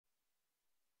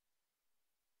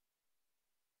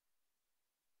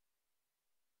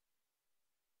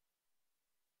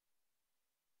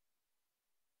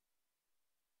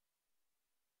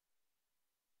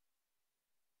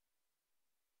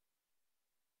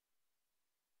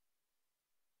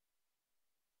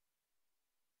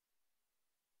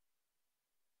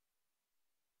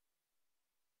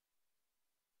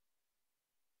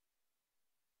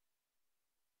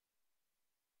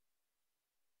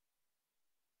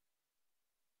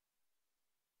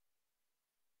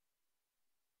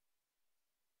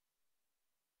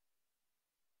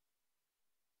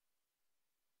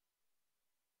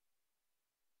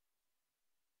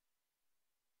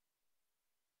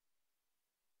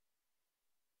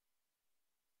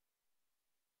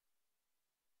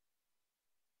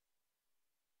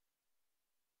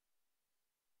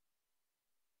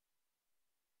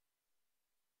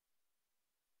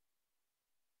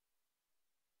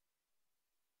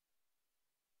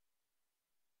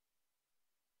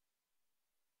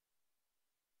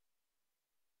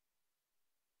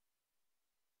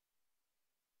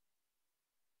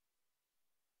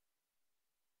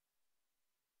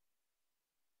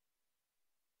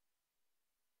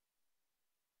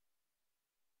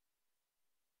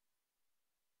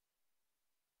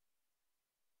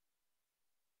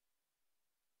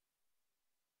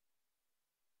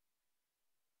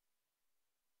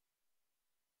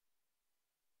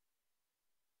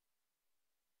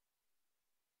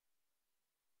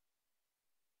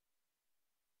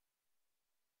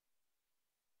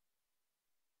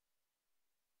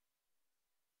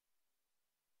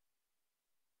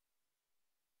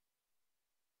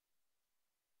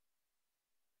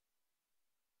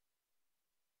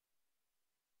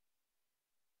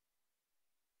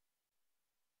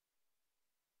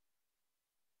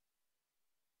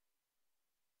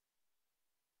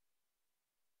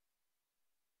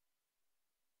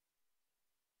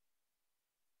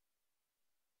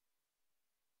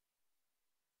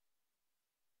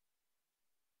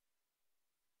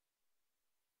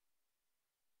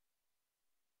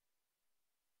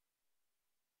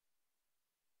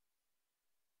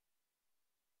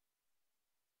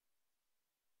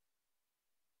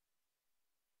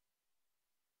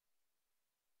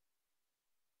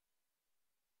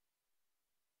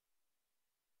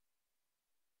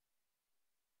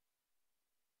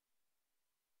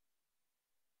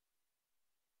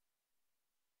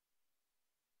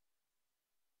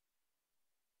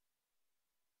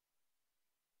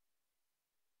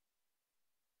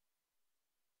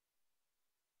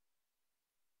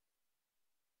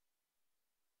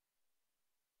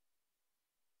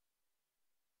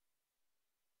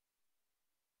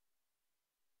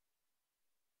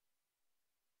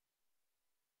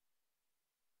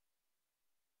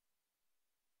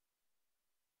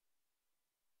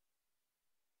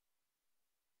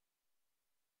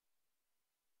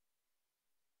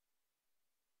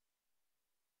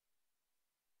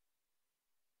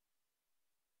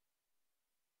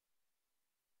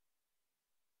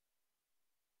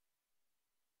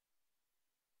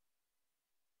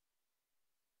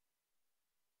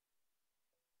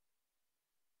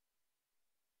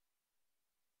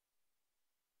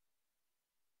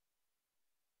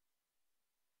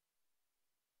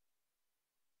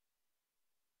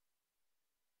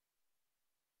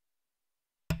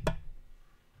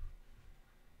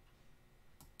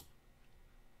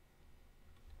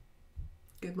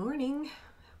Good morning.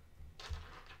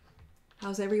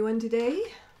 How's everyone today?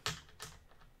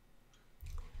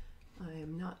 I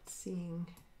am not seeing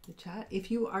the chat. If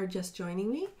you are just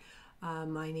joining me,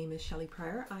 my name is Shelley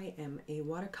Pryor. I am a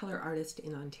watercolor artist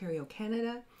in Ontario,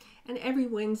 Canada, and every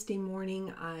Wednesday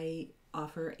morning I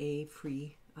offer a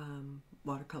free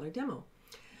watercolor demo.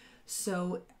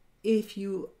 So if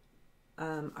you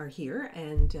are here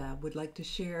and would like to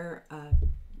share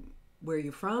where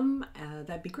you're from,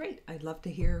 that'd be great. I'd love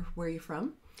to hear where you're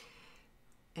from.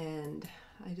 And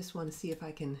I just want to see if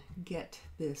I can get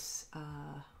this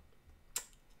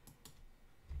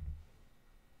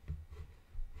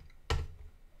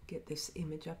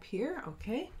image up here.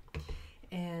 Okay,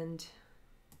 and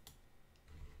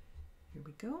here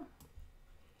we go.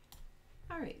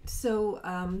 All right, so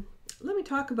let me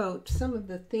talk about some of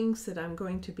the things that I'm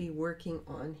going to be working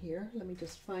on here. Let me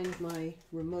just find my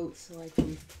remote so I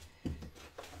can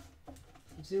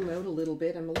zoom out a little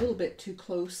bit. I'm a little bit too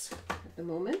close at the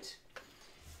moment.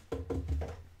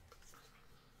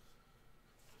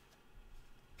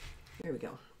 There we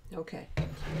go. Okay,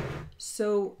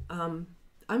 so I'm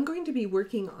going to be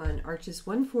working on Arch's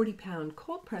 140-pound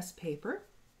cold press paper.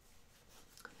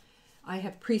 I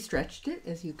have pre-stretched it,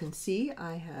 as you can see.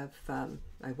 I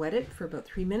wet it for about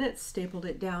 3 minutes, stapled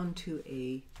it down to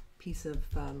a piece of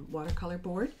watercolor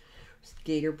board,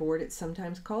 gator board it's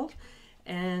sometimes called,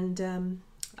 and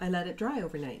I let it dry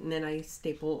overnight, and then I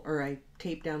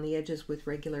tape down the edges with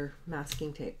regular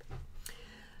masking tape.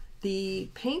 The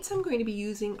paints I'm going to be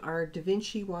using are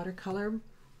DaVinci Watercolor,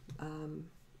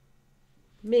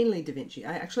 mainly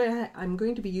DaVinci. I'm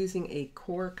going to be using a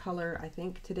core color, I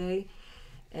think, today,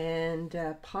 and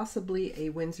possibly a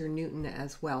Winsor Newton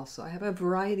as well. So I have a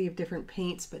variety of different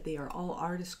paints, but they are all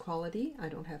artist quality. I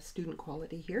don't have student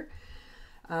quality here.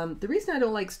 The reason I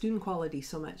don't like student quality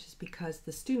so much is because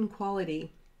the student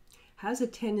quality has a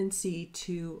tendency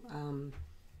to,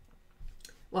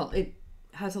 well, it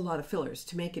has a lot of fillers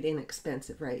to make it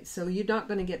inexpensive, right? So you're not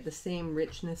going to get the same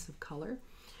richness of color.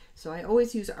 So I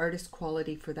always use artist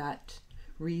quality for that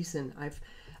reason.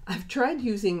 I've tried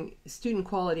using student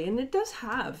quality, and it does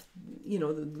have, you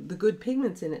know, the good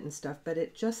pigments in it and stuff, but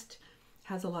it just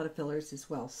has a lot of fillers as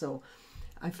well. So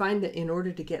I find that in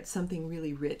order to get something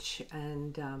really rich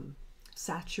and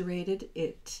saturated,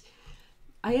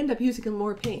 I end up using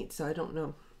more paint. So I don't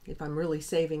know if I'm really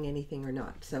saving anything or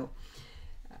not. So,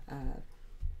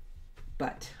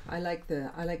 but I like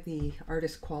the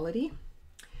artist quality.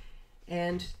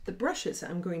 And the brushes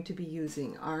I'm going to be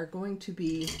using are going to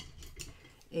be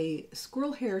a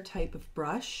squirrel hair type of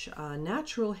brush,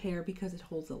 natural hair, because it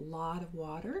holds a lot of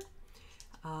water,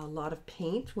 a lot of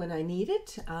paint when I need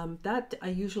it. That I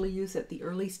usually use at the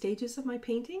early stages of my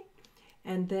painting.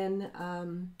 And then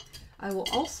I will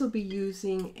also be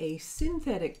using a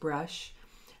synthetic brush.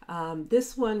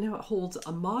 This one holds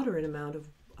a moderate amount of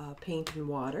paint and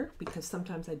water, because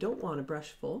sometimes I don't want a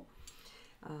brush full.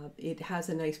 It has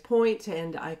a nice point,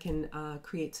 and I can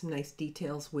create some nice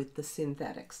details with the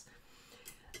synthetics.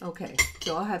 Okay,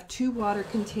 so I'll have 2 water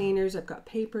containers. I've got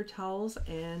paper towels,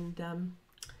 and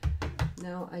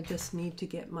now I just need to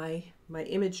get my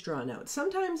image drawn out.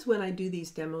 Sometimes when I do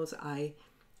these demos, I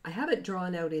have it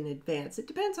drawn out in advance. It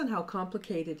depends on how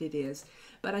complicated it is,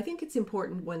 but I think it's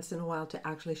important once in a while to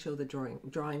actually show the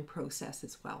drawing process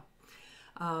as well.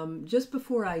 Just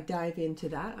before I dive into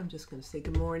that, I'm just going to say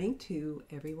good morning to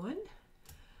everyone.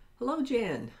 Hello,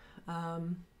 Jan.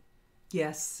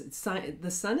 Yes,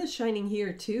 the sun is shining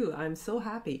here too. I'm so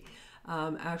happy.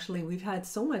 Actually, we've had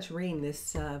so much rain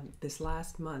this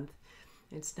last month.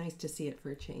 It's nice to see it for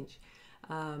a change.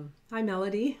 Hi,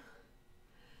 Melody.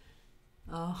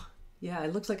 Oh, yeah,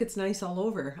 it looks like it's nice all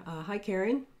over. Hi,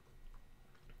 Karen.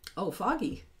 Oh,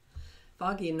 foggy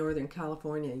in Northern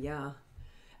California. Yeah.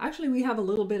 Actually, we have a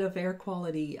little bit of air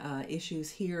quality issues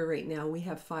here right now. We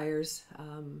have fires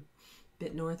a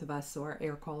bit north of us, so our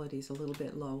air quality is a little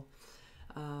bit low,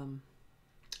 a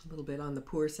little bit on the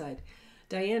poor side.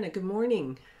 Diana, good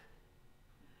morning.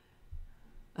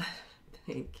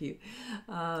 Thank you.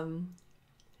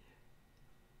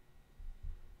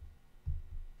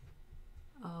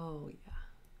 Oh, yeah.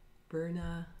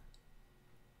 Berna,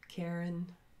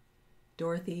 Karen,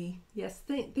 Dorothy. Yes,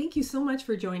 thank you so much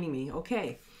for joining me.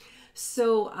 Okay.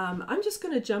 So I'm just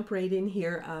going to jump right in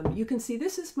here. You can see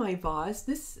this is my vase.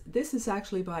 This is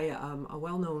actually by a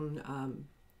well-known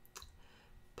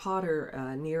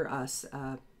potter near us,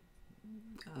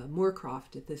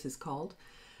 Moorcroft, this is called.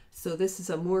 So this is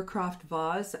a Moorcroft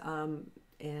vase,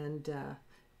 and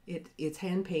it's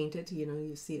hand painted. You know,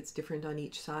 you see it's different on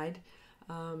each side.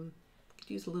 Could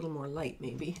use a little more light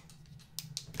maybe.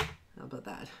 How about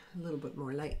that? A little bit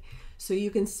more light. So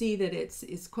you can see that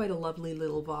it's quite a lovely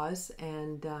little vase,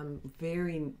 and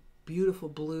very beautiful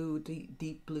blue,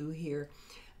 deep blue here.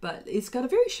 But it's got a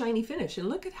very shiny finish, and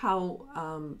look how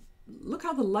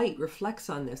the light reflects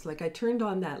on this. Like I turned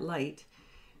on that light,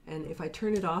 and if I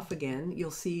turn it off again,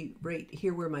 you'll see right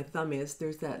here where my thumb is,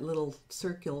 there's that little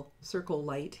circle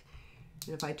light.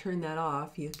 And if I turn that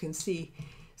off, you can see.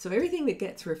 So everything that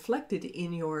gets reflected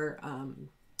in your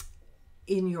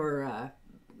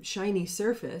shiny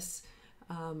surface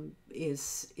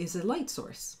is a light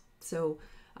source. So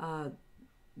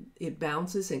it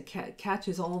bounces and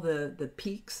catches all the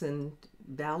peaks and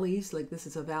valleys. Like this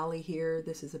is a valley here,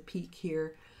 this is a peak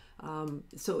here.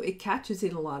 So it catches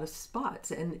in a lot of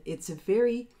spots, and it's a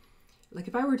very, like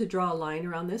if I were to draw a line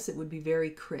around this, it would be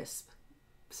very crisp.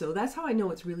 So that's how I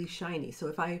know it's really shiny. So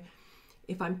if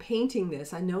I'm painting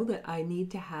this, I know that I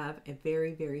need to have a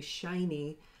very, very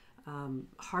shiny,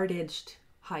 hard-edged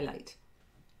highlight.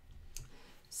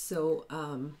 So,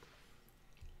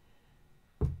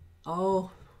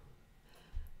 oh,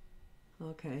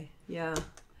 okay, yeah.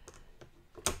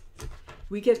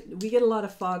 We get a lot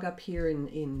of fog up here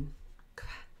in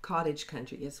cottage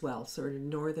country as well, sort of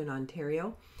northern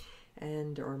Ontario,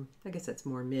 or I guess that's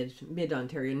more mid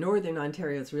Ontario. Northern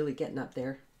Ontario is really getting up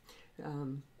there,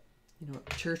 you know,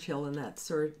 Churchill and that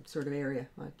sort of area.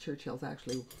 Churchill's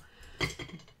actually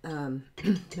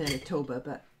Manitoba,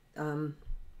 but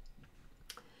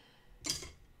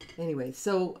anyway.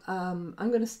 So I'm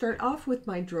going to start off with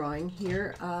my drawing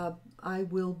here. I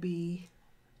will be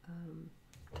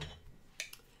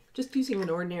just using an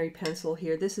ordinary pencil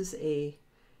here. This is a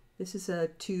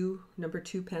number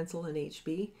 2 pencil in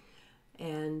HB,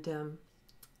 and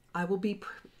I will be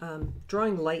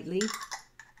drawing lightly.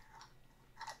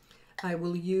 I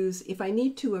will use, if I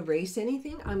need to erase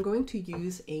anything, I'm going to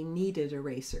use a kneaded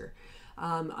eraser.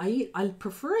 I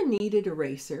prefer a kneaded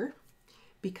eraser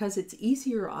because it's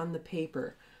easier on the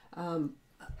paper.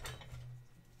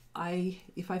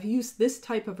 If I've used this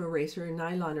type of eraser, a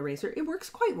nylon eraser, it works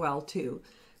quite well too.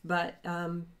 But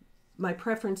my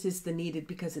preference is the kneaded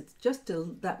because it's just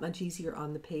that much easier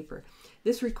on the paper.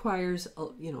 This requires,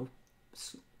 you know,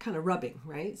 kind of rubbing,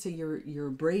 right? So you're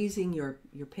brazing your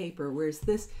paper, whereas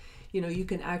this, you know, you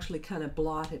can actually kind of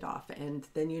blot it off, and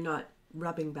then you're not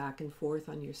rubbing back and forth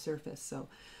on your surface. So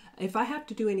if I have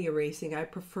to do any erasing, I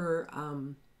prefer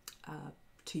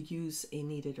to use a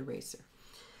kneaded eraser.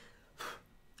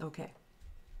 Okay,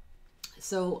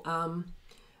 so I'm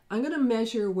going to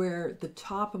measure where the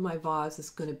top of my vase is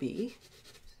going to be.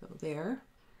 So there,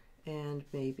 and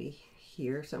maybe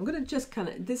here. So I'm going to just kind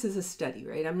of, this is a study,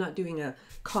 right? I'm not doing a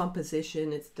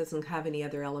composition. It doesn't have any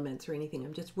other elements or anything.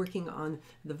 I'm just working on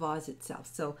the vase itself.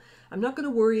 So I'm not going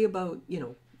to worry about, you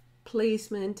know,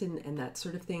 placement and that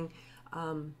sort of thing.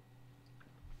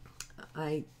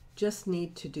 I just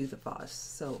need to do the vase.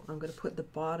 So I'm going to put the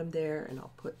bottom there, and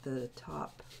I'll put the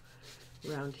top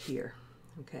around here.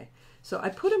 Okay. So I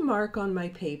put a mark on my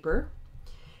paper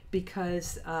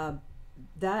because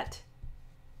that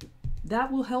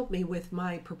will help me with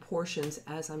my proportions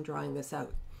as I'm drawing this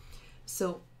out.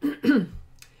 So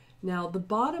now the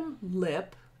bottom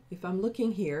lip, if I'm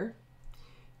looking here,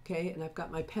 okay, and I've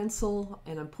got my pencil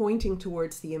and I'm pointing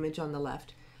towards the image on the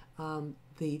left,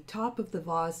 the top of the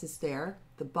vase is there.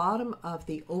 The bottom of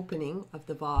the opening of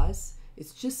the vase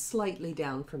is just slightly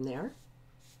down from there.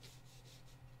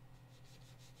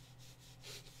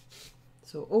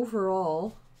 So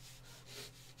overall,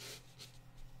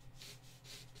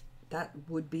 that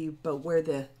would be about where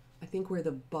I think where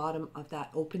the bottom of that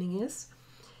opening is.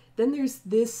 Then there's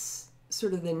this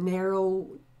sort of the narrow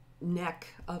neck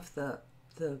of the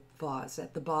vase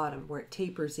at the bottom where it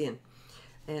tapers in.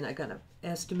 And I'm gonna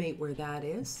estimate where that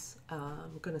is.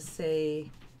 I'm gonna say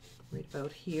right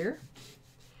about here.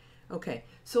 Okay,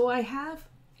 so I have,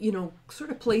 you know, sort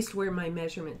of placed where my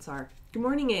measurements are. Good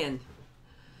morning, Anne.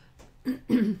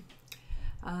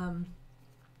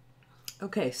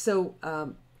 Okay, so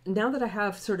now that I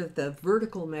have sort of the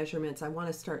vertical measurements, I want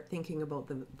to start thinking about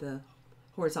the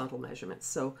horizontal measurements.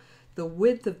 So the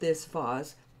width of this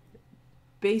vase,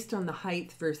 based on the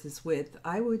height versus width,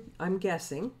 I'm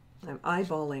guessing, I'm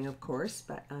eyeballing of course,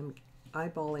 but I'm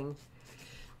eyeballing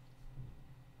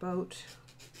about,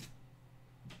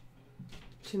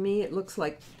 to me it looks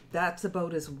like that's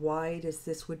about as wide as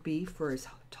this would be for as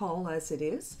tall as it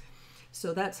is.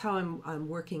 So that's how I'm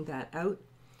working that out.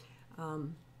 I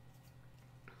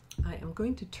am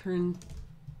going to turn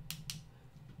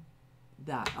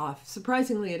that off.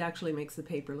 Surprisingly, it actually makes the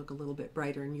paper look a little bit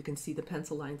brighter, and you can see the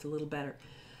pencil lines a little better.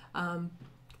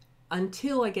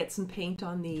 Until I get some paint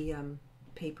on the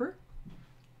paper,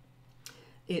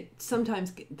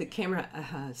 sometimes the camera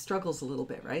struggles a little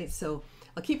bit, right? So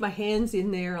I'll keep my hands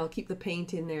in there, I'll keep the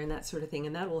paint in there and that sort of thing,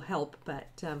 and that will help.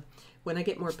 But when I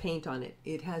get more paint on it,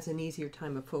 it has an easier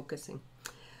time of focusing.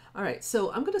 All right,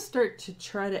 so I'm going to start to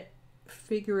try to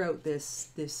figure out this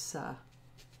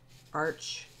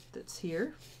arch that's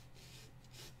here.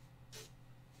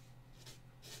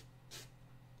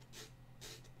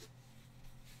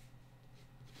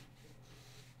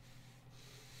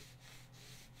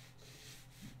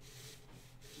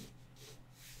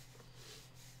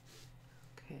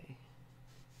 Okay.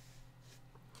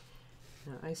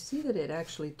 Now I see that it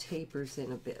actually tapers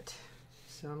in a bit,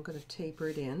 so I'm going to taper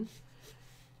it in.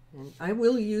 And I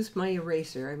will use my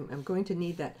eraser. I'm going to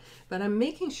need that. But I'm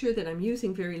making sure that I'm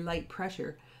using very light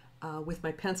pressure with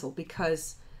my pencil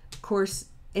because, of course,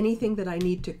 anything that I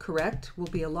need to correct will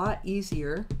be a lot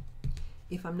easier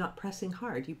if I'm not pressing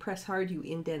hard. You press hard, you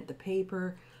indent the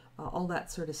paper, all that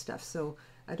sort of stuff. So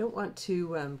I don't want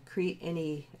to create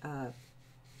any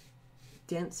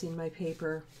dents in my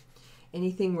paper,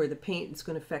 anything where the paint is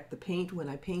going to affect the paint when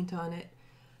I paint on it.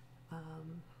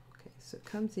 Okay, so it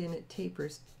comes in, it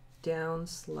tapers down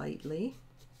slightly,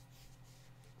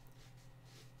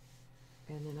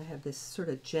 and then I have this sort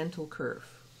of gentle curve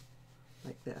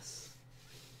like this.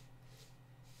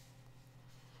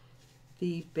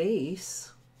 The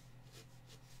base,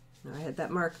 now I had that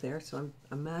mark there, so I'm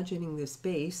imagining this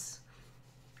base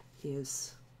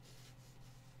is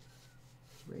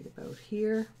right about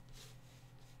here.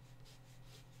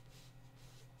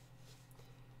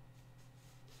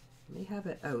 May have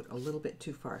it out a little bit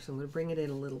too far, so I'm going to bring it in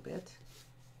a little bit.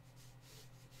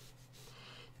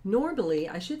 Normally,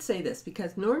 I should say this,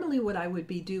 because normally what I would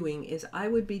be doing is I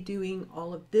would be doing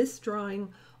all of this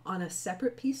drawing on a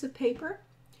separate piece of paper,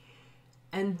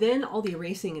 and then all the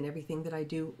erasing and everything that I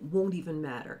do won't even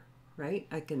matter, right?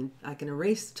 I can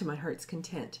erase to my heart's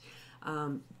content.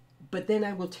 But then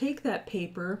I will take that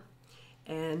paper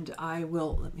and I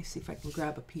will, let me see if I can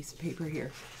grab a piece of paper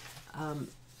here.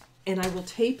 And I will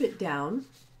tape it down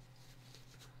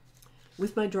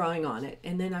with my drawing on it,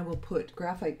 and then I will put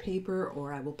graphite paper,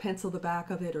 or I will pencil the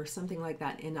back of it or something like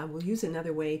that, and I will use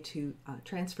another way to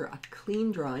transfer a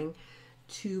clean drawing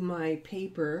to my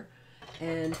paper.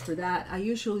 And for that I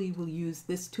usually will use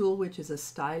this tool, which is a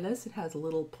stylus. It has a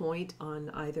little point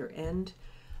on either end.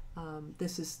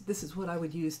 This is what I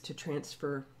would use to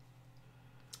transfer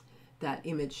that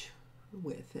image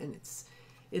with, and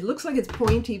it looks like it's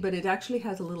pointy, but it actually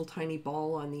has a little tiny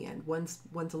ball on the end. One's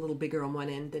a little bigger on one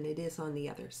end than it is on the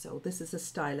other. So this is a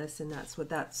stylus, and that's what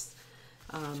that's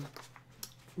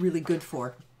really good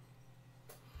for.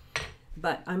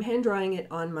 But I'm hand drawing it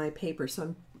on my paper,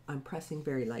 so I'm pressing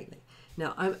very lightly.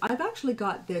 Now I've actually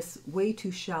got this way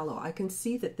too shallow. I can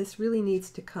see that this really needs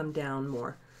to come down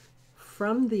more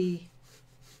from the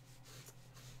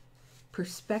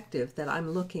perspective that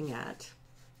I'm looking at.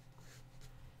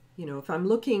 You know, if I'm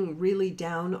looking really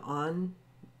down on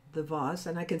the vase,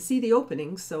 and I can see the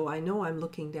openings, so I know I'm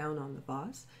looking down on the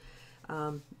vase.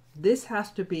 This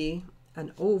has to be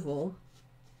an oval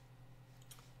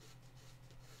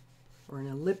or an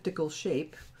elliptical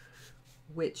shape,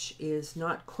 which is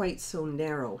not quite so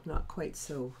narrow, not quite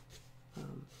so,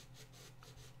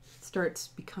 starts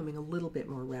becoming a little bit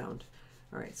more round.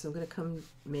 All right, so I'm going to come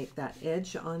make that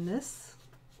edge on this.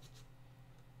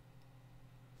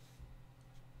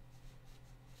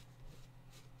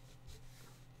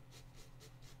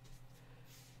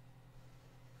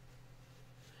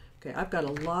 Okay, I've got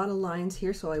a lot of lines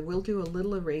here, so I will do a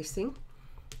little erasing.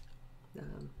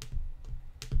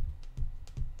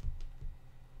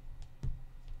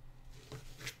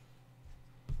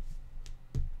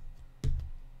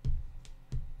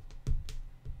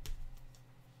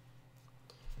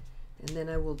 And then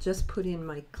I will just put in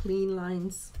my clean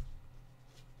lines.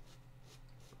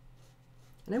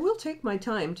 And I will take my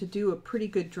time to do a pretty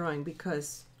good drawing,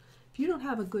 because if you don't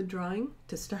have a good drawing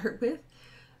to start with,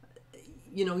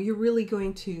 you know, you're really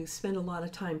going to spend a lot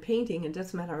of time painting, and it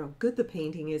doesn't matter how good the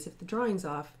painting is. If the drawing's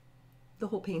off, the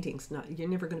whole painting's not, you're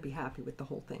never going to be happy with the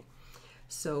whole thing.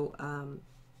 So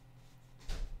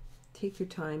take your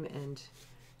time and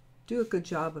do a good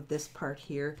job of this part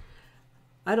here.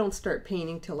 I don't start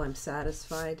painting till I'm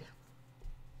satisfied.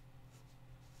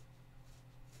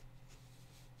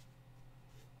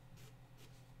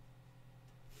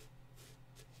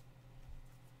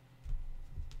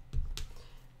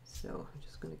 So I'm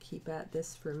just going to keep at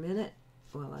this for a minute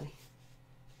while I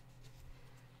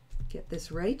get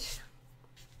this right.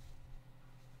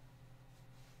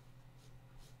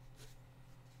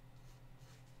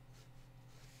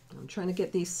 I'm trying to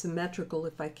get these symmetrical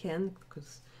if I can,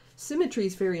 because Symmetry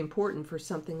is very important for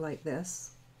something like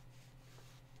this.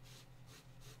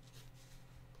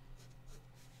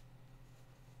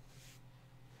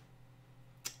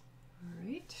 All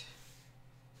right.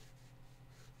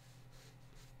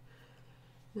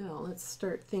 Now let's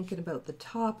start thinking about the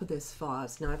top of this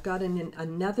vase. Now I've got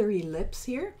another ellipse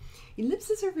here.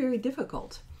 Ellipses are very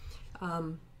difficult.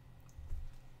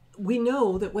 We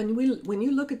know that when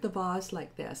you look at the vase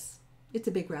like this, it's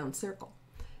a big round circle.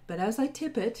 But as I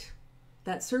tip it,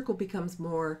 that circle becomes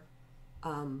more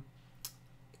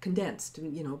condensed,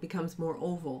 you know, becomes more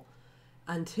oval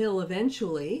until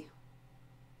eventually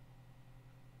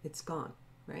it's gone,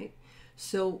 right?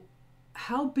 So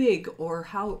how big or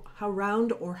how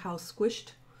round or how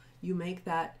squished you make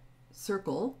that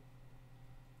circle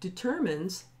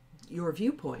determines your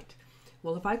viewpoint.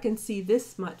 Well, if I can see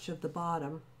this much of the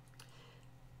bottom,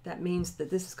 that means that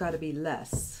this has got to be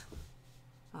less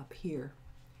up here.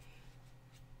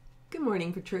 Good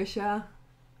morning, Patricia.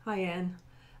 Hi, Anne.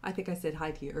 I think I said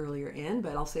hi to you earlier, Anne,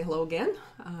 but I'll say hello again.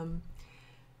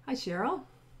 Hi, Cheryl.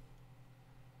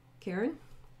 Karen.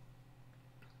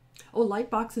 Oh,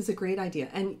 Lightbox is a great idea.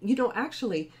 And you know,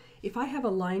 actually, if I have a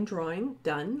line drawing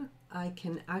done, I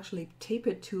can actually tape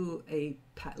it to a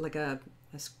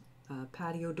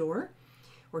patio door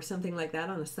or something like that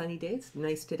on a sunny day. It's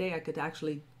nice today. I could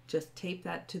actually just tape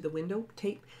that to the window,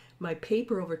 tape my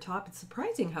paper over top. It's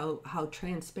surprising how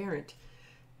transparent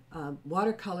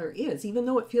watercolor is. Even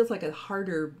though it feels like a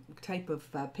harder type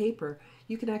of paper,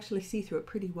 you can actually see through it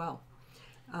pretty well.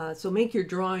 So make your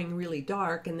drawing really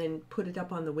dark and then put it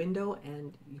up on the window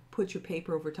and you put your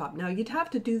paper over top. Now you'd have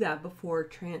to do that before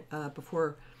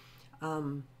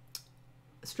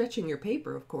stretching your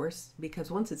paper, of course, because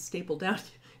once it's stapled down,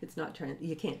 it's not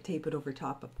you can't tape it over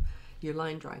top of your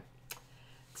line drawing.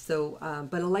 So,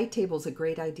 but a light table is a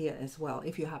great idea as well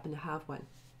if you happen to have one.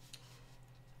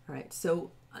 All right,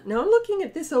 so now I'm looking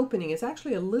at this opening. It's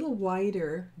actually a little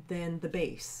wider than the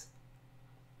base,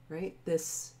 right?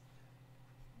 This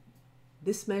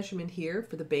measurement here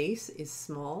for the base is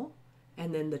small,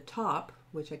 and then the top,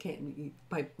 which I can't, if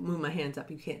I move my hands up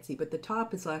you can't see, but the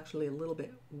top is actually a little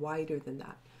bit wider than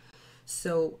that.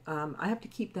 So I have to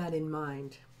keep that in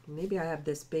mind. Maybe I have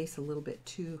this base a little bit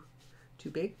too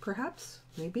big, perhaps,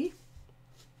 maybe.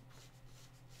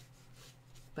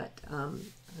 But I'm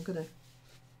gonna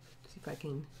see if I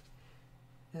can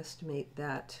estimate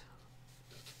that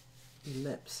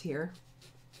ellipse here.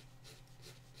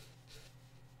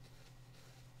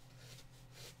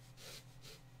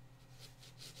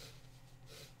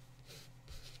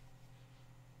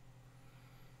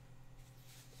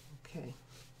 Okay.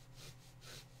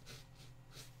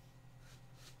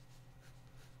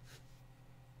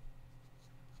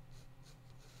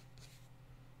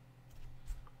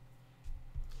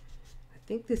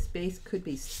 I think this base could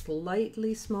be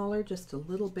slightly smaller, just a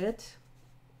little bit.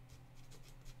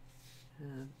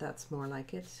 That's more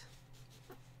like it.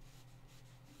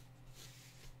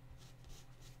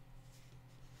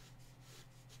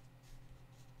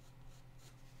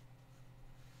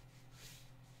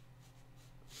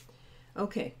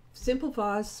 Okay, simple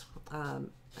vase, and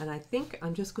I think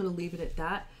I'm just going to leave it at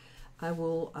that. I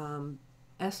will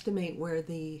estimate where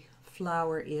the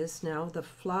flower is now. The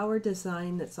flower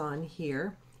design that's on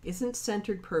here isn't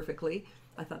centered perfectly.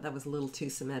 I thought that was a little too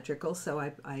symmetrical, so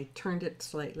I turned it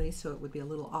slightly so it would be a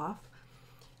little off.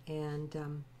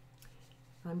 And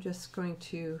I'm just going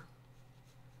to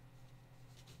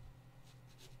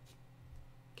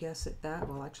guess at that.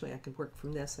 Well, actually I could work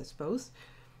from this, I suppose.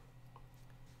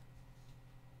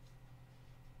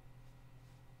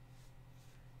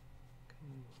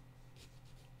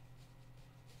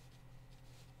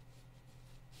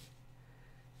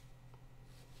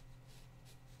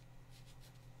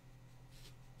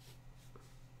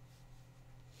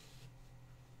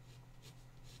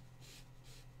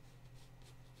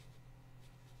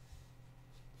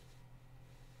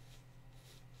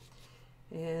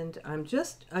 And I'm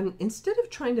instead of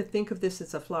trying to think of this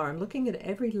as a flower, I'm looking at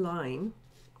every line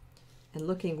and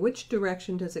looking which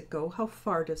direction does it go, how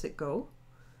far does it go,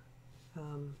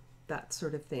 that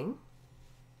sort of thing.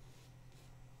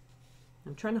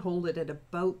 I'm trying to hold it at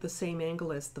about the same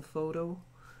angle as the photo.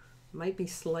 Might be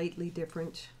slightly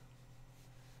different,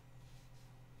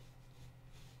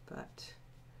 but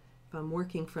if I'm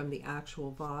working from the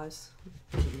actual vase,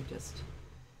 let me just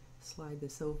slide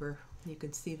this over. You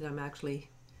can see that I'm actually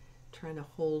trying to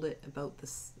hold it about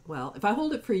this. Well, if I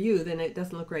hold it for you, then it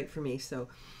doesn't look right for me. So,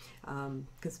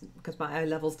 because my eye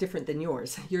level is different than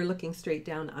yours. You're looking straight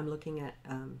down. I'm looking at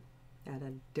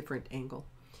a different angle.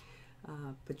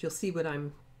 But you'll see what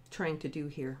I'm trying to do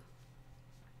here.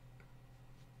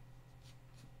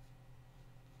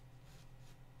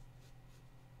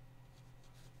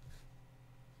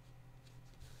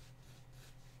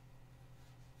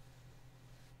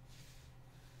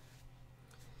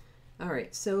 All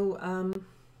right, so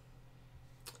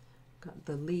got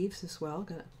the leaves as well.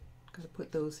 Got to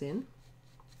put those in.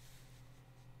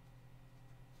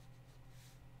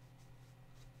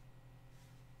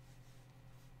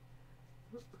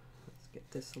 Let's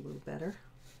get this a little better.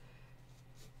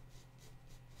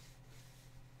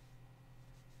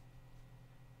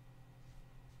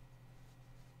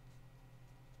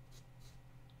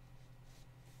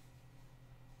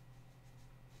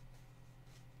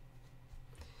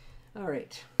 All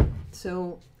right,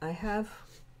 so I have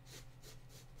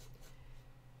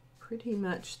pretty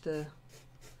much the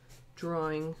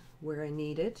drawing where I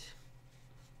need it.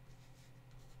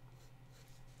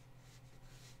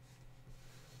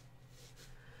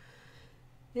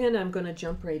 And I'm going to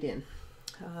jump right in.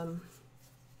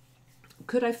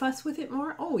 Could I fuss with it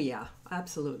more? Oh yeah,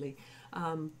 absolutely.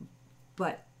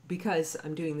 But because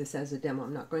I'm doing this as a demo,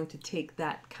 I'm not going to take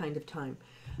that kind of time.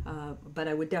 But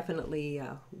I would definitely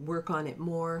work on it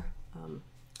more.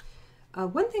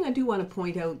 One thing I do want to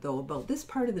point out though about this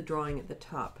part of the drawing at the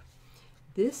top,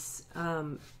 this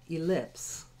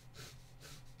ellipse,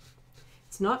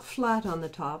 it's not flat on the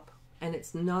top and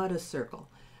it's not a circle.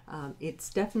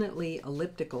 It's definitely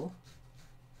elliptical.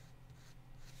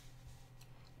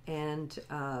 And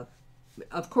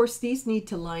of course these need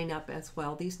to line up as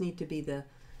well. These need to be the,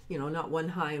 you know, not one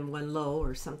high and one low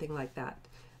or something like that.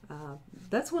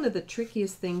 That's one of the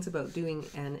trickiest things about doing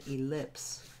an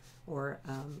ellipse or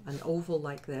an oval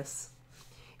like this,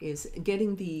 is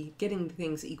getting the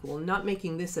things equal, not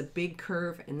making this a big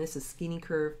curve and this a skinny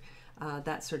curve,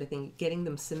 that sort of thing. Getting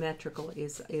them symmetrical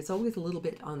is always a little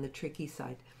bit on the tricky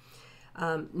side.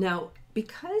 Now,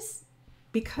 because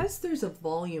there's a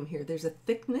volume here, there's a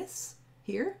thickness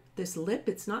here, this lip,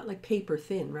 it's not like paper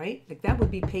thin, right? Like that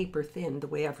would be paper thin the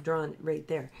way I've drawn it right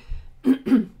there.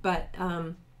 But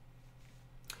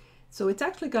so it's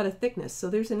actually got a thickness. So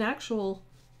there's an actual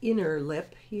inner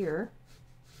lip here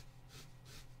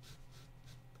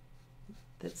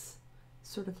that's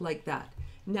sort of like that.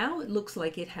 Now it looks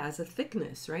like it has a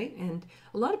thickness, right? And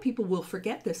a lot of people will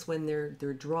forget this when they're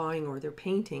drawing or they're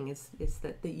painting. It's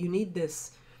that you need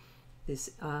this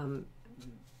you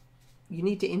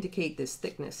need to indicate this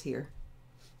thickness here.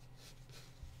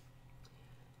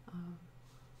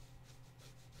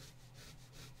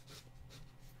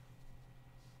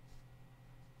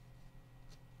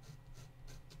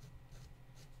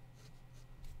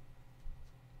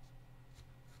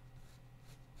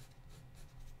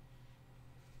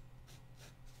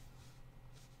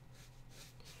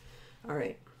 All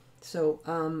right, so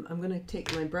I'm going to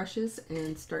take my brushes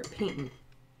and start painting.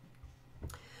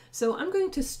 So I'm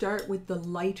going to start with the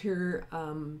lighter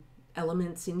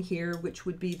elements in here, which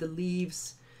would be the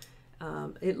leaves.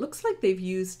 It looks like they've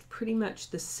used pretty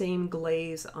much the same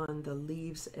glaze on the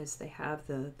leaves as they have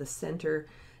the center.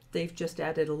 They've just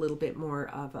added a little bit more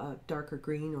of a darker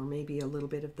green or maybe a little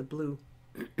bit of the blue.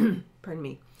 Pardon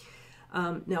me.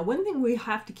 Now, one thing we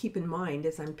have to keep in mind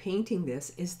as I'm painting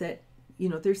this is that, you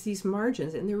know, there's these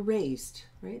margins and they're raised,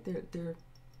 right? They're I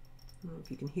don't know if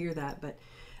you can hear that, but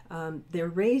they're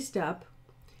raised up,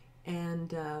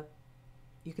 and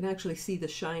you can actually see the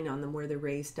shine on them where they're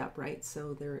raised up, right?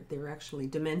 So they're actually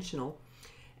dimensional,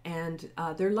 and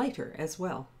they're lighter as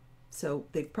well. So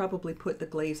they've probably put the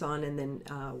glaze on and then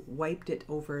wiped it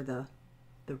over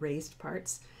the raised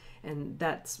parts, and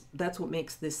that's what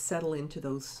makes this settle into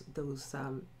those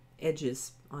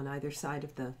edges on either side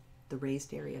of the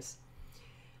raised areas.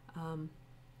 Let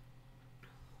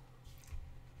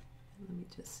me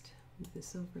just move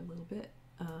this over a little bit.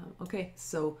 Okay,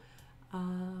 so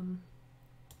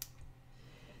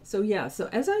yeah, so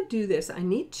as I do this, I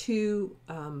need to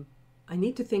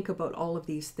think about all of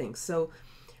these things. So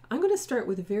I'm going to start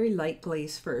with a very light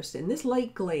glaze first, and this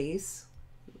light glaze,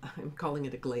 I'm calling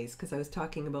it a glaze because I was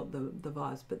talking about the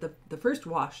vase, but the first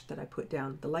wash that I put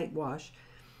down, the light wash,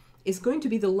 is going to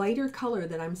be the lighter color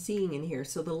that I'm seeing in here,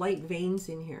 so the light veins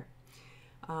in here.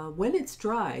 When it's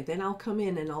dry, then I'll come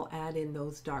in and I'll add in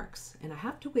those darks. And I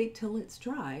have to wait till it's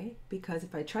dry, because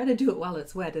if I try to do it while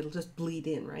it's wet, it'll just bleed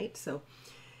in, right? So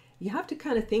you have to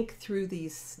kind of think through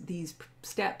these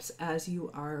steps as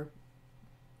you are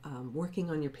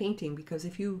working on your painting, because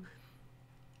if you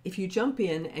jump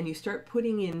in and you start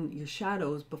putting in your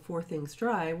shadows before things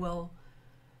dry, well,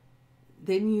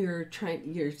 then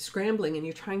you're scrambling and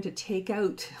you're trying to take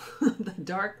out the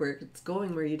dark where it's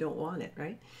going where you don't want it,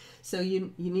 right? So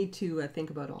you need to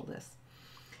think about all this.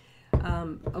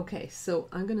 Okay, so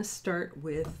I'm going to start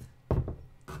with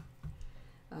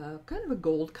kind of a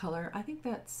gold color. I think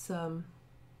that's I'm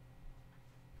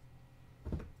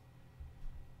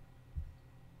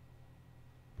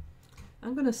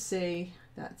going to say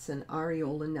That's an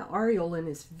aureolin. Now aureolin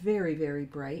is very, very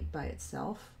bright by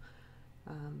itself.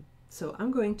 So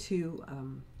I'm going to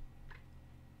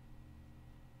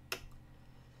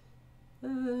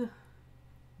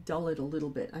dull it a little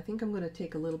bit. I think I'm going to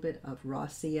take a little bit of raw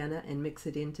sienna and mix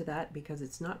it into that because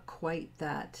it's not quite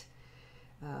that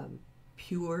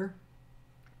pure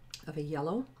of a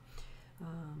yellow.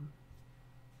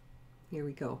 Here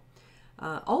we go.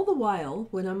 All the while,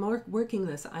 when I'm working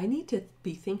this, I need to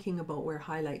be thinking about where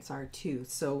highlights are too.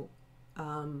 So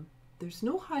there's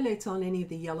no highlights on any of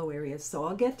the yellow areas, so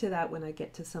I'll get to that when I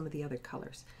get to some of the other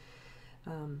colors.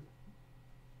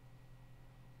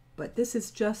 But this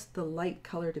is just the light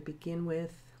color to begin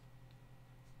with.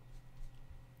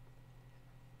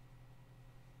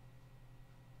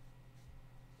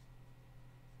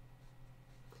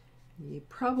 You're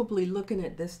probably looking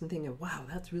at this and thinking, wow,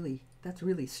 that's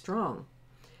really strong.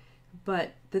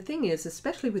 But the thing is,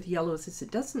 especially with yellows, is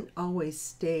it doesn't always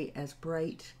stay as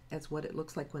bright as what it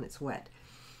looks like when it's wet.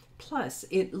 Plus,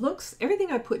 it looks,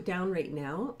 everything I put down right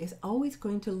now is always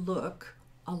going to look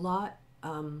a lot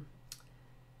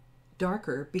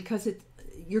darker because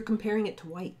you're comparing it to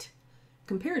white.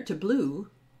 Compare it to blue,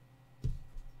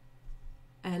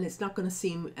 and it's not going to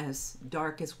seem as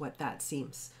dark as what that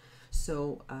seems.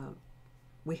 So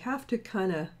we have to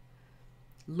kind of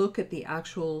look at the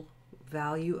actual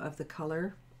value of the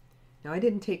color. Now I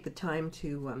didn't take the time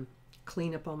to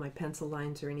clean up all my pencil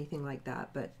lines or anything like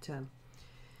that, but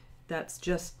that's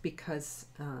just because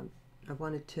I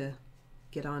wanted to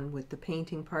get on with the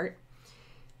painting part.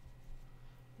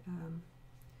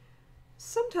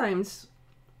 Sometimes,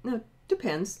 no, it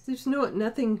depends. There's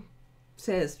nothing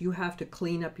says you have to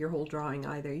clean up your whole drawing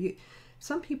either.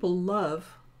 Some people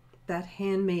love that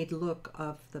handmade look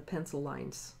of the pencil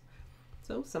lines.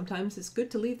 So sometimes it's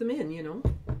good to leave them in, you know.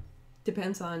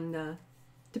 Depends on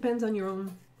your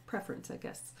own preference, I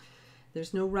guess.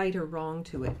 There's no right or wrong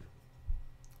to it.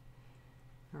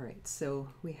 All right, so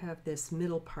we have this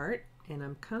middle part, and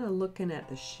I'm kind of looking at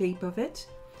the shape of it.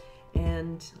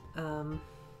 And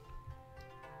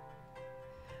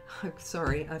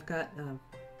sorry, I've got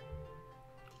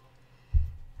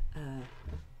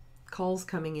calls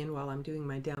coming in while I'm doing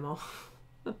my demo.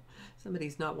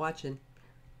 Somebody's not watching,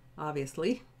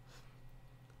 obviously.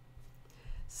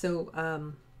 So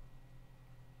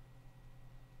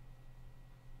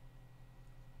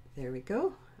there we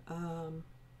go. And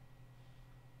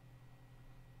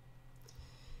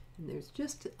there's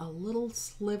just a little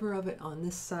sliver of it on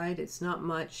this side. It's not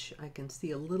much. I can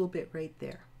see a little bit right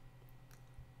there.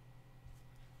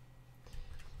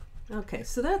 Okay,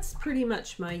 so that's pretty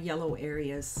much my yellow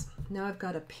areas. Now I've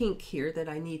got a pink here that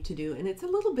I need to do, and it's a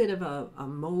little bit of a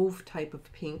mauve type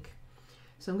of pink.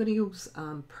 So I'm going to use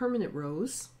Permanent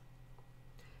Rose.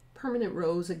 Permanent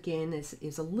Rose, again,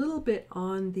 is a little bit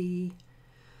on the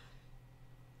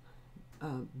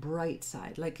bright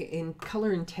side, like in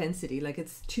color intensity, like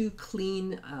it's too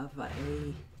clean of a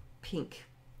pink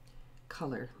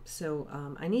color. So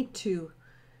I need to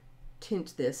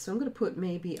tint this. So I'm going to put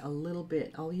maybe a little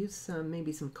bit, I'll use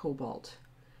maybe some cobalt,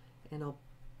 and I'll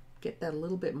get that a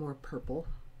little bit more purple.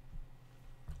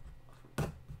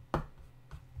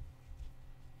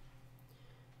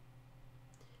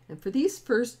 And for these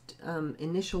first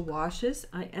initial washes,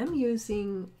 I am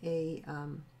using a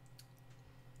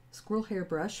squirrel hair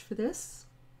brush for this.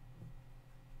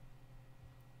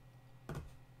 All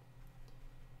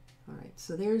right,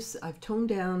 so I've toned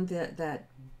down that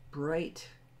bright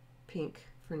pink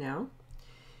for now.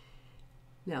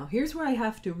 Now here's where I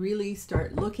have to really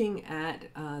start looking at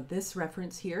this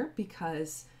reference here,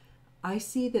 because I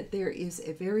see that there is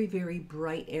a very, very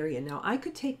bright area. Now I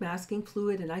could take masking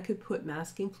fluid and I could put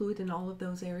masking fluid in all of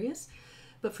those areas,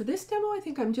 but for this demo I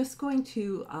think I'm just going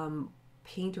to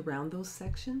paint around those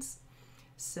sections.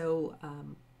 So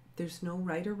there's no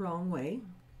right or wrong way.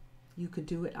 You could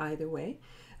do it either way,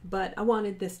 but I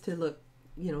wanted this to look,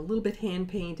 you know, a little bit hand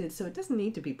painted, so it doesn't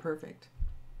need to be perfect.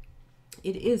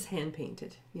 It is hand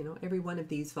painted. You know, every one of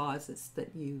these vases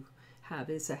that you have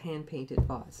is a hand painted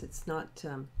vase. It's not,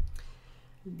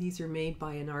 these are made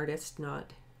by an artist,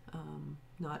 not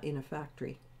in a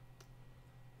factory.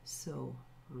 So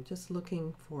I'm just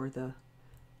looking for the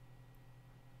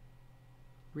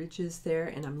ridges there,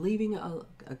 and I'm leaving a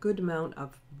good amount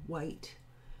of white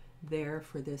there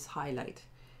for this highlight.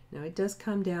 Now it does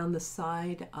come down the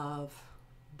side of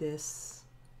this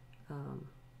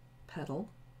petal.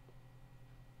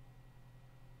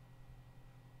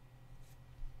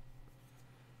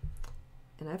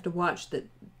 And I have to watch that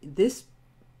this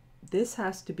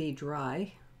has to be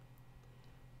dry,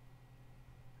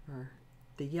 or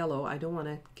the yellow. I don't want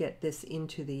to get this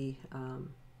into the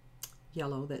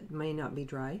yellow that may not be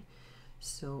dry.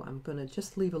 So I'm going to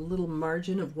just leave a little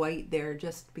margin of white there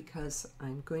just because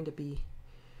I'm going to be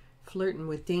flirting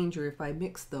with danger if I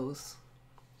mix those.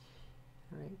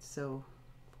 All right, so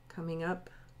coming up,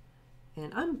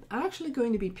 and I'm actually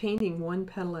going to be painting one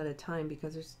petal at a time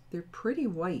because they're pretty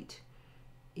white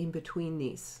in between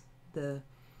these. The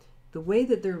way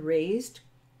that they're raised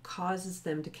causes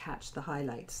them to catch the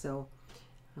highlights. So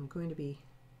I'm going to be,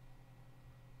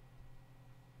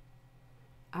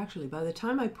 actually by the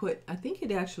time I think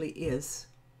it actually is,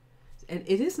 and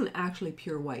it isn't actually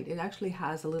pure white. It actually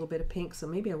has a little bit of pink, so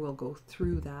maybe I will go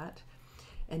through that.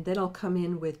 And then I'll come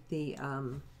in with the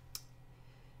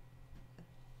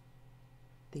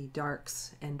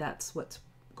darks, and that's what's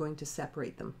going to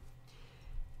separate them.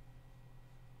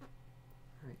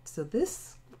 All right, so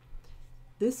this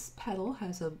petal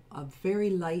has a very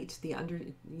light, the under,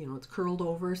 you know, it's curled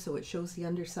over so it shows the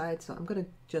underside. So I'm going to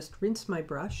just rinse my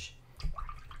brush,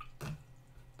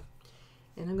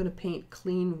 and I'm going to paint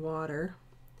clean water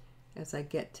as I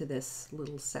get to this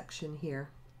little section here.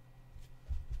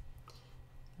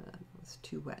 It's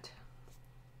too wet.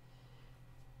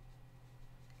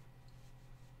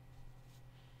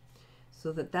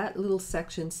 So that little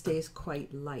section stays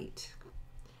quite light.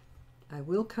 I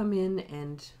will come in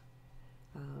and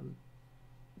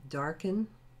darken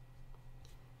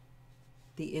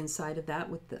the inside of that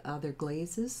with the other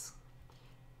glazes,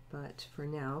 but for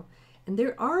now, and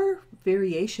there are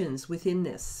variations within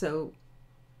this. So,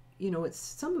 you know,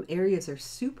 some areas are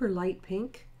super light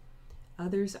pink,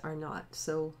 others are not.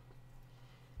 So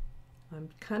I'm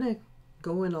kind of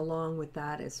going along with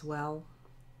that as well.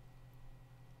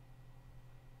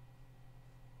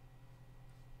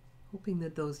 Hoping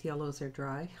that those yellows are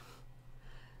dry.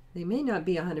 They may not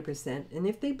be 100%, and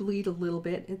if they bleed a little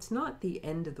bit, it's not the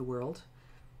end of the world.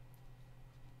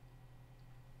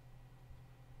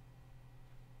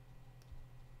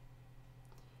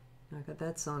 I got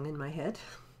that song in my head.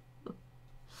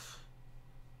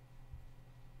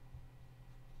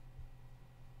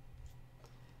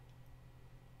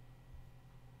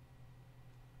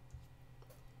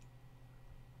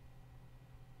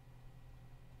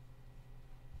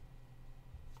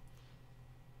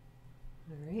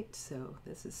 All right, so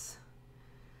this is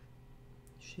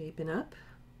shaping up.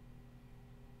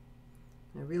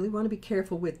 I really want to be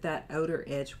careful with that outer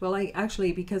edge. Well, I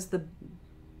actually, because the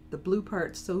blue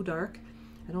part's so dark,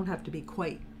 I don't have to be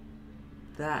quite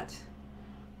that.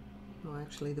 Well,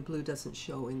 actually, the blue doesn't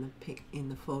show in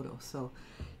the photo. So,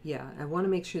 yeah, I want to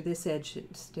make sure this edge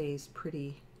stays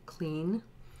pretty clean.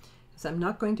 So I'm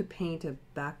not going to paint a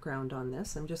background on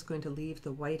this. I'm just going to leave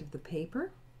the white of the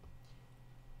paper.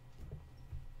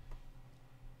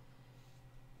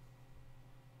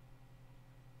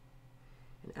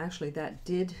 And actually, that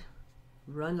did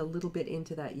run a little bit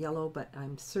into that yellow, but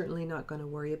I'm certainly not going to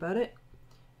worry about it.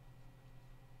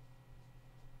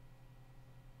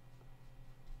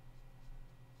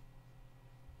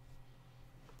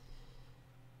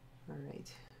 All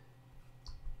right.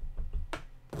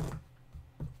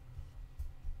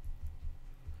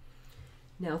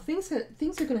 Now things are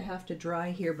going to have to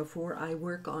dry here before I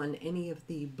work on any of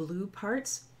the blue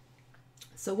parts.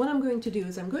 So what I'm going to do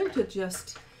is I'm going to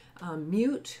just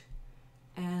mute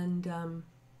and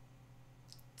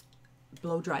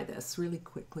blow dry this really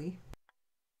quickly.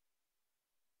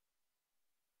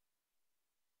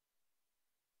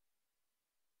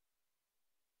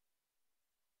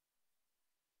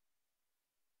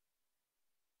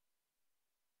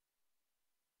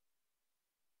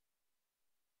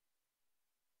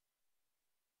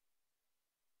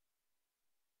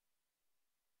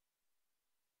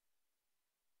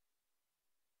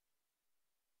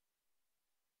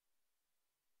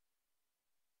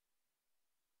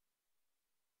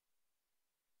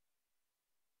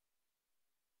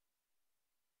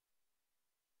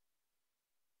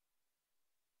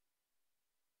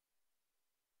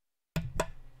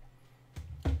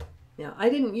 Now, I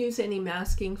didn't use any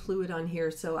masking fluid on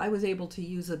here, so I was able to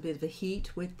use a bit of a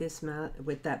heat with this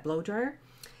with that blow dryer,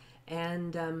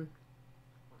 and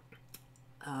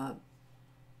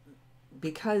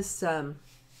because I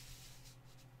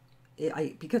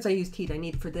used heat, I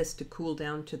need for this to cool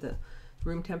down to the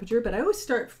room temperature. But I always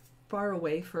start far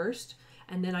away first,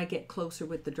 and then I get closer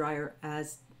with the dryer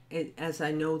as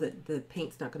I know that the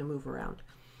paint's not going to move around.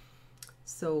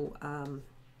 So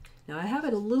now I have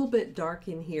it a little bit dark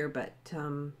in here, but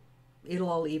it'll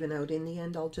all even out in the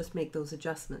end. I'll just make those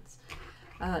adjustments.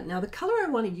 Now the color I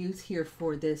want to use here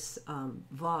for this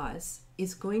vase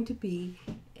is going to be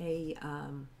a,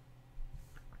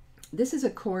 this is a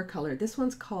core color. This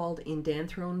one's called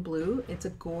Indanthrone Blue. It's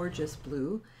a gorgeous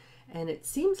blue, And it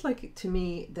seems like to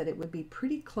me that it would be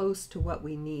pretty close to what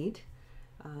we need.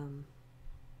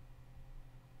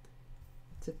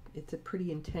 It's a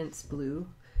pretty intense blue,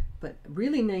 but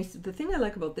really nice. The thing I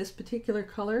like about this particular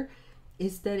color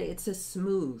is that it's a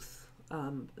smooth,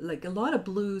 like a lot of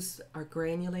blues are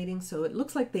granulating, so it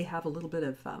looks like they have a little bit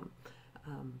of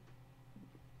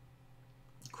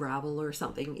gravel or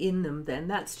something in them. Then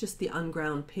that's just the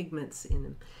unground pigments in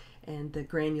them and the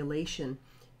granulation.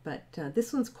 But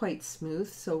this one's quite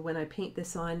smooth, so when I paint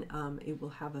this on, it will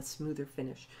have a smoother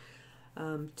finish.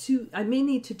 I may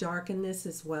need to darken this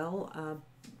as well,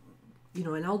 you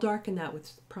know, and I'll darken that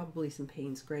with probably some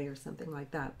Payne's Gray or something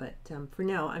like that. But for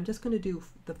now, I'm just going to do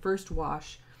the first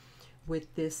wash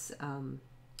with this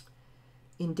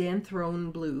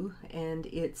Indanthrone Blue, and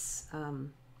it's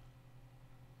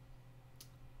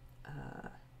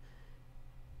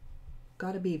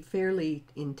got to be fairly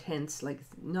intense, like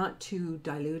not too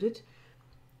diluted.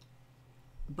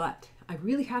 But I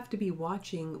really have to be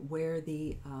watching where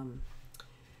the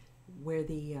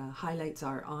highlights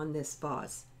are on this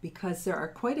vase, because there are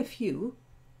quite a few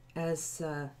as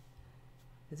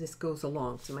this goes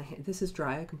along. So my hand, this is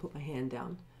dry, I can put my hand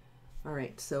down. All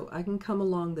right, so I can come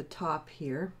along the top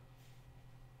here.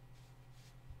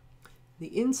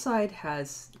 The inside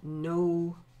has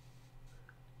no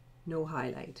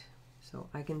highlight, so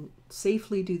I can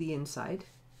safely do the inside.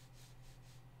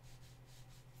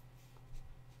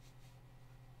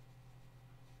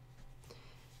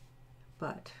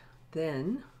 But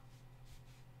then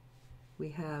we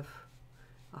have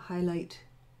a highlight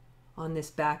on this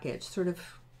back edge, sort of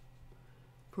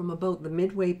from about the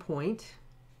midway point.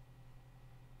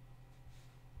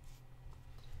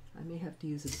 I may have to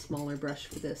use a smaller brush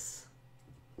for this.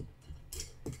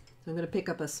 So I'm going to pick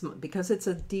up because it's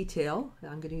a detail,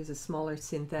 I'm going to use a smaller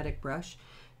synthetic brush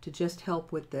to just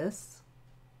help with this.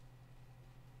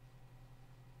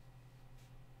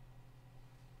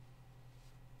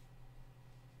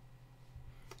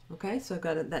 Okay, so I've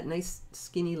got that nice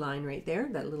skinny line right there,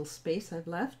 that little space I've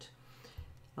left.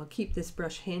 I'll keep this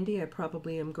brush handy. I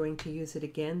probably am going to use it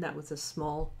again. That was a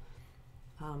small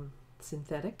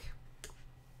synthetic.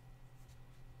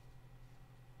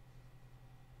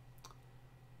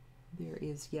 There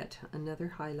is yet another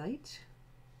highlight.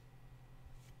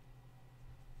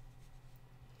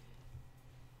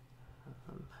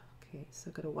 Okay, so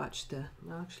I've got to watch the,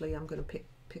 actually I'm going to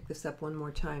pick this up one more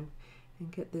time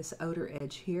and get this outer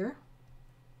edge here.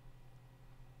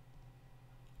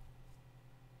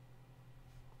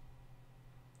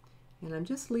 And I'm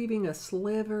just leaving a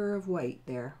sliver of white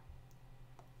there.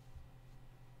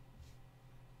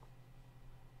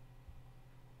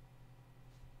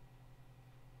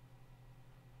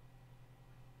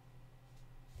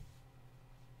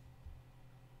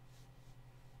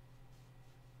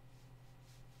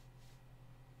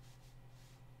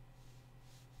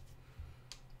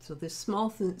 So this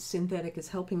small synthetic is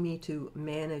helping me to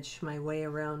manage my way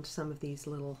around some of these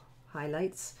little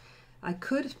highlights. I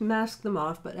could mask them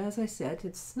off, but as I said,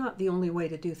 it's not the only way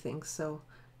to do things, so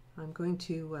I'm going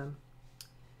to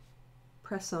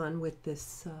press on with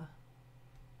this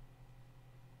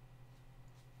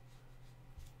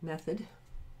method.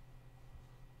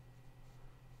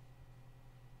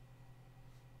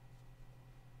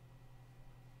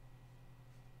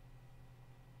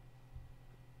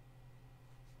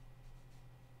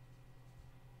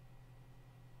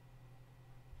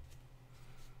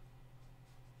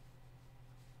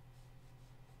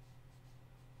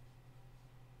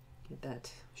 Get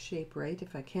that shape right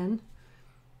if I can.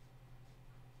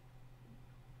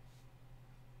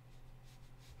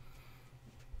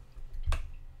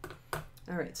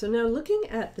 All right, so now looking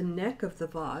at the neck of the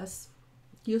vase,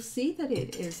 you'll see that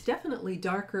it is definitely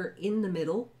darker in the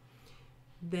middle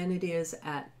than it is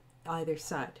at either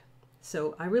side.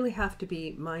 So I really have to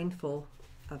be mindful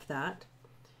of that.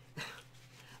 I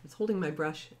was holding my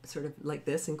brush sort of like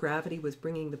this, and gravity was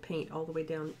bringing the paint all the way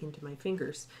down into my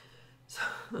fingers. So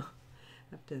I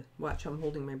have to watch how I'm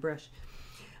holding my brush.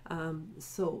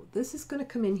 So this is going to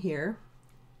come in here,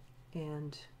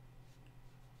 and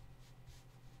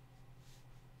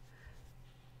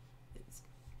it's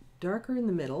darker in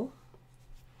the middle,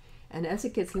 and as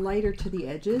it gets lighter to the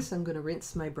edges, I'm going to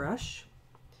rinse my brush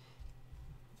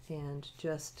and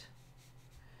just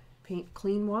paint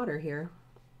clean water here.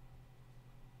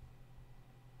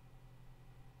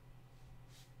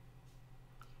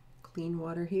 Clean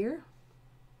water here.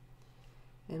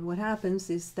 And what happens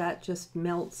is that just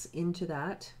melts into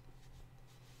that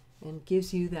and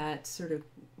gives you that sort of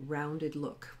rounded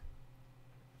look.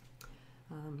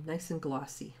 Nice and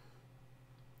glossy.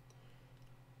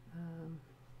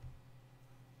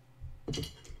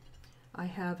 I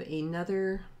have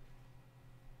another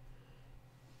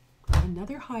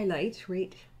highlight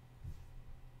right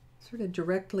sort of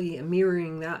directly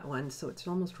mirroring that one, so it's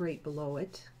almost right below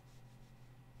it.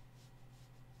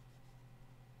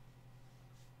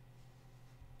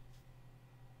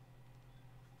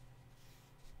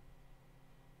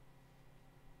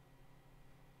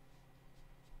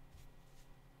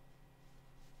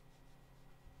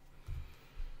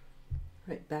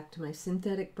 Right, back to my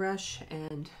synthetic brush,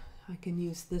 and I can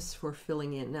use this for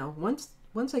filling in. Now once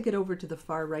I get over to the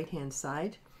far right hand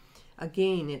side,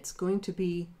 again it's going to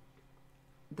be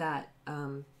that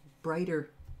brighter,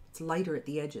 it's lighter at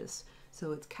the edges,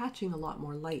 so it's catching a lot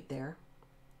more light there.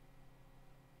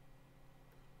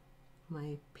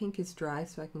 My pink is dry,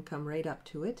 so I can come right up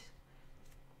to it.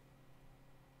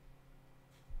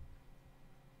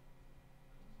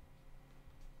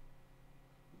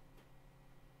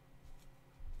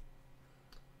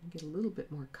 Get a little bit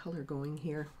more color going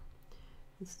here.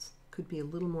 This could be a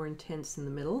little more intense in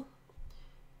the middle.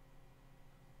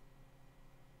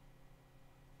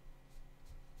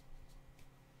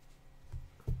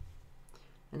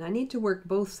 And I need to work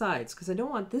both sides because I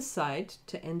don't want this side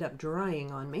to end up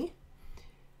drying on me.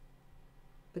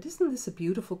 But isn't this a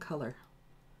beautiful color?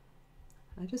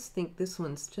 I just think this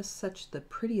one's just such the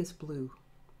prettiest blue.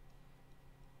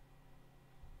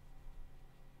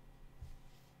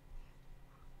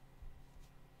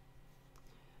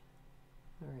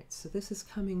 All right, so this is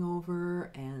coming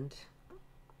over and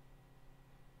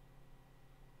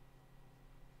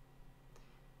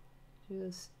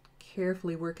just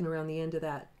carefully working around the end of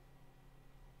that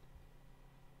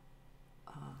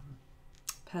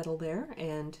petal there.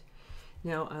 And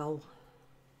now I'll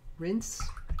rinse,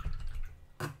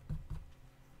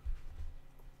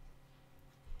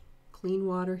 clean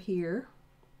water here.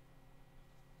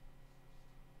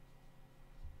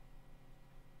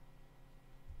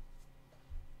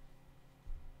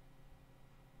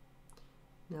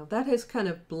 Now that has kind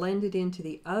of blended into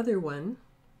the other one,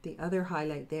 the other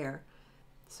highlight there.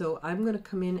 So I'm going to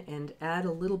come in and add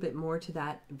a little bit more to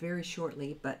that very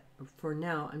shortly, but for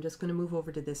now I'm just going to move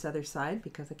over to this other side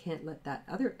because I can't let that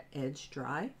other edge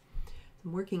dry.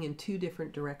 I'm working in two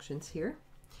different directions here.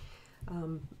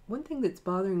 One thing that's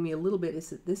bothering me a little bit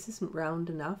is that this isn't round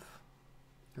enough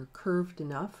or curved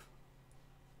enough.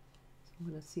 So I'm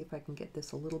going to see if I can get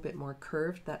this a little bit more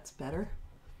curved. That's better,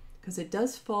 because it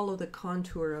does follow the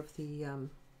contour of the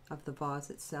vase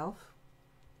itself.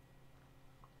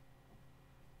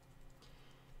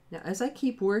 Now as I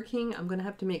keep working, I'm going to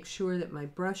have to make sure that my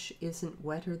brush isn't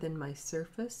wetter than my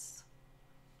surface,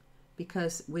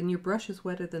 because when your brush is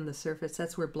wetter than the surface,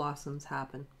 that's where blossoms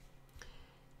happen.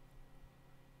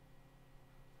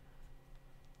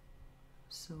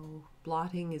 So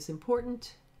blotting is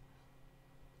important.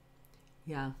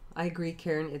 Yeah, I agree,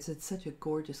 Karen. It's such a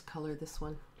gorgeous color, this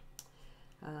one.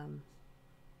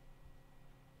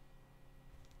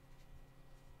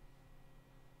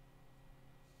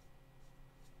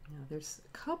 Now there's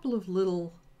a couple of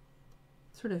little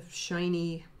sort of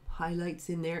shiny highlights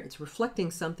in there. It's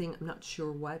reflecting something, I'm not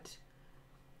sure what.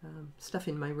 Stuff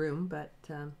in my room, but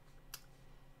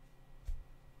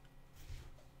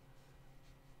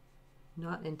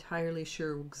not entirely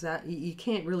sure exactly. You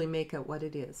can't really make out what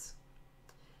it is.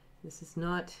 This is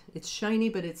not, it's shiny,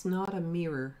 but it's not a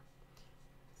mirror.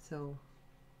 So,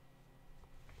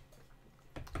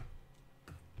 all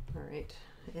right,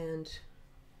 and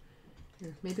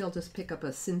here, maybe I'll just pick up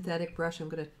a synthetic brush. I'm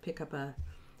going to pick up a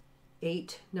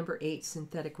number 8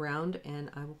 synthetic round, and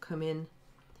I will come in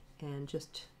and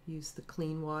just use the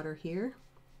clean water here.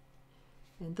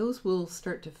 And those will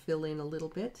start to fill in a little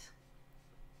bit,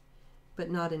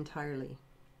 but not entirely.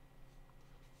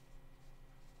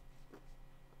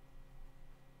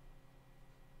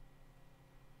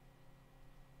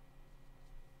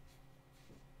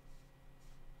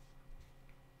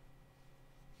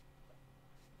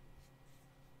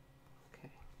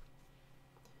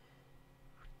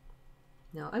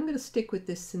 Now I'm going to stick with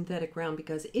this synthetic round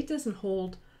because it doesn't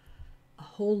hold a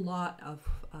whole lot of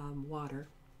water.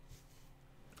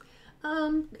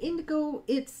 Indigo,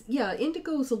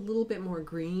 indigo's a little bit more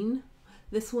green.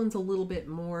 This one's a little bit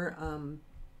more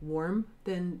warm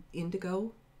than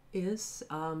indigo is.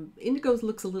 Indigo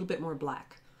looks a little bit more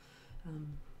black.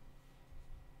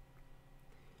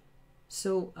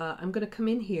 So I'm going to come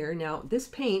in here. Now this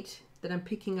paint that I'm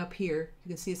picking up here, you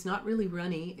can see it's not really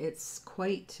runny. It's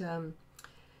quite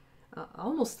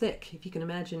almost thick, if you can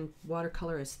imagine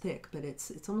watercolor is thick, but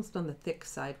it's almost on the thick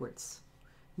side where it's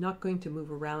not going to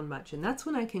move around much. And that's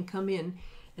when I can come in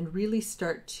and really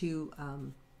start to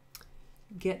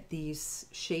get these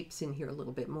shapes in here a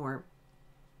little bit more.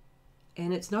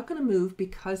 and it's not going to move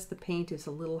because the paint is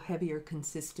a little heavier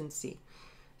consistency.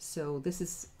 So this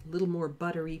is a little more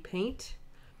buttery paint.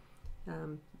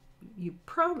 You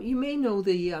may know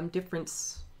the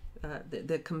difference, I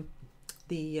don't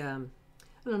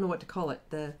know what to call it,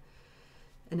 the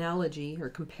analogy or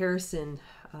comparison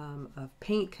of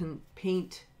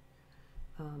paint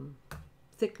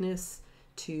thickness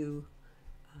to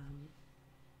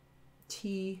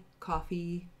tea,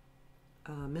 coffee,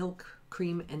 milk,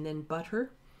 cream, and then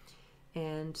butter.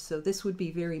 And so this would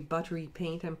be very buttery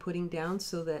paint I'm putting down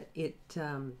so that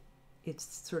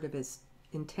it's sort of as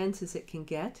intense as it can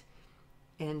get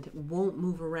and won't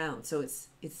move around. So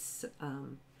it's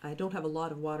I don't have a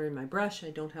lot of water in my brush. I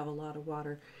don't have a lot of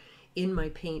water in my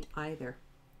paint either.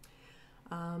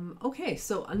 Okay,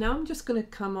 so now I'm just going to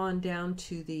come on down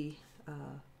to the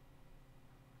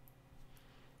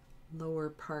lower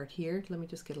part here. Let me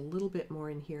just get a little bit more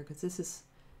in here because this has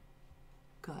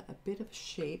got a bit of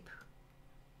shape.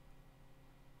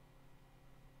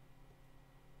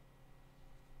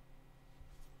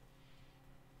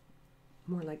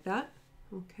 More like that.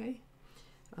 Okay.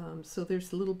 So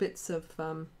there's little bits of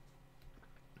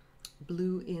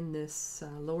blue in this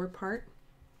lower part.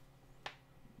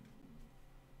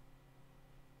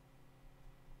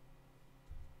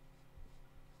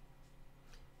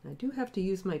 I do have to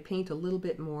use my paint a little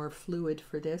bit more fluid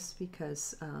for this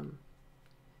because I'm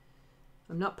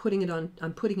not putting it on,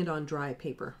 I'm putting it on dry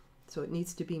paper. So it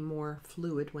needs to be more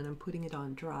fluid when I'm putting it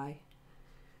on dry.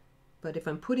 But if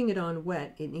I'm putting it on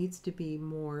wet, it needs to be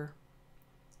more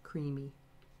creamy,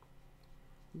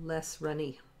 less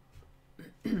runny.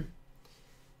 And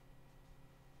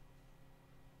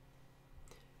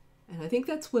I think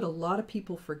that's what a lot of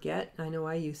people forget. I know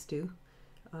I used to.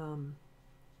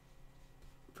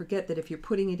 Forget that if you're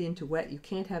putting it into wet, you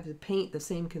can't have the paint the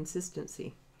same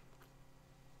consistency.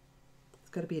 It's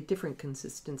got to be a different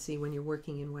consistency when you're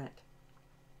working in wet.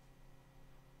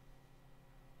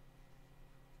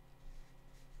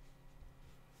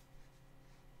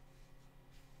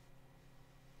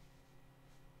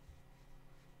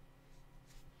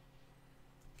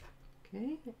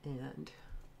 Okay, and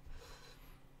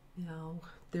now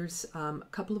there's a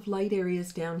couple of light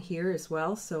areas down here as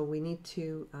well, so we need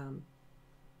to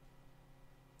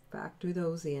factor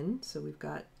those in. So we've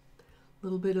got a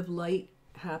little bit of light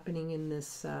happening in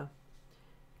this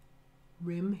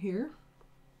rim here.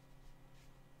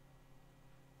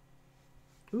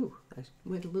 Ooh, I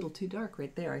went a little too dark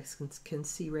right there. I can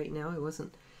see right now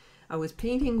I was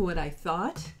painting what I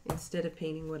thought instead of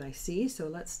painting what I see. So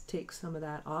let's take some of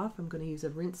that off. I'm going to use a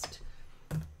rinsed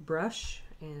brush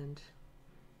and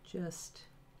just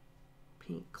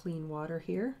paint clean water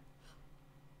here.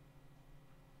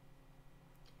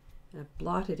 I've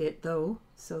blotted it though,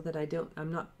 so that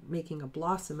I'm not making a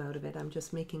blossom out of it. I'm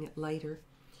just making it lighter.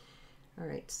 All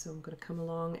right, so I'm going to come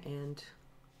along and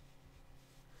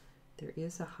there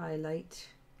is a highlight,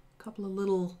 a couple of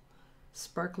little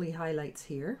sparkly highlights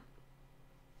here.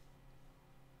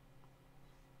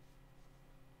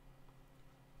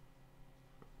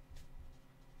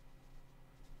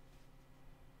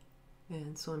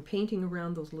 And so I'm painting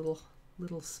around those little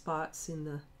spots in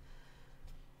the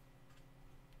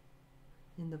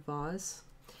vase.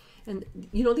 And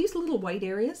you know, these little white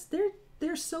areas,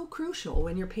 they're so crucial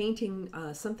when you're painting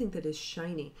something that is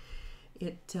shiny.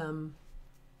 It's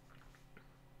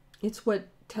what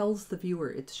tells the viewer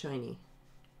it's shiny,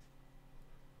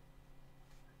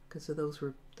 because of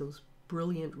those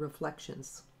brilliant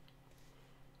reflections.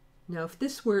 Now if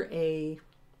this were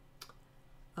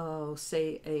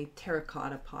say a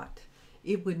terracotta pot,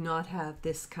 it would not have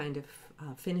this kind of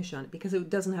finish on it because it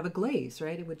doesn't have a glaze,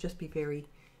 right? It would just be very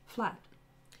flat.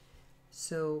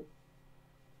 So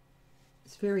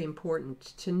it's very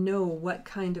important to know what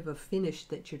kind of a finish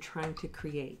that you're trying to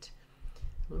create.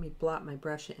 Let me blot my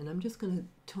brush and I'm just going to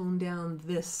tone down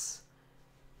this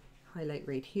highlight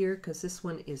right here because this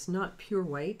one is not pure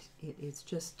white. It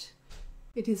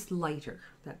is lighter.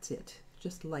 That's it.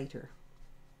 Just lighter.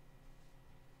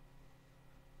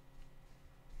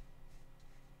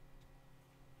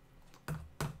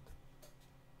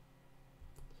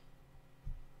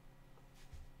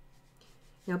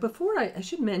 Now before I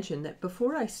should mention that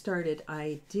before I started,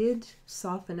 I did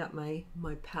soften up my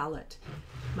palette.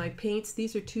 My paints,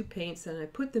 these are two paints, and I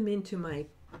put them into my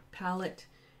palette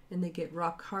and they get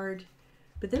rock hard.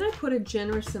 But then I put a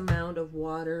generous amount of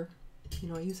water, you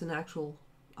know, I use an actual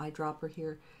eyedropper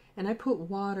here, and I put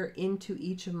water into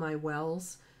each of my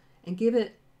wells and give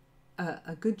it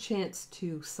a good chance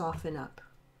to soften up.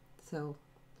 So,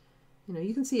 you know,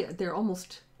 you can see they're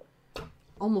almost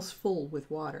full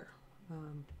with water.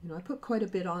 You know, I put quite a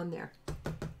bit on there.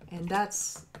 And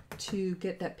that's to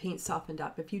get that paint softened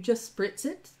up. If you just spritz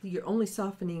it, you're only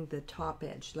softening the top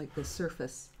edge, like the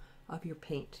surface of your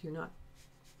paint. You're not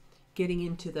getting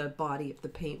into the body of the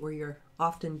paint where you're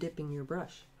often dipping your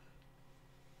brush.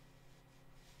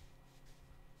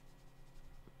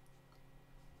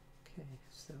 Okay,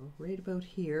 so right about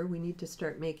here we need to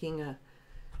start making a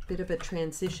bit of a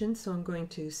transition, so I'm going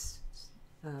to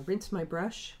rinse my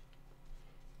brush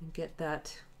and get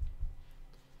that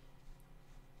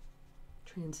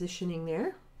transitioning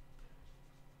there.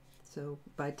 So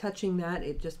by touching that,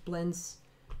 it just blends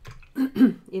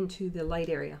into the light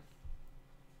area,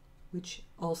 which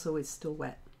also is still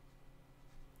wet.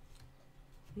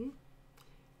 Okay.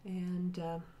 And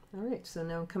all right, so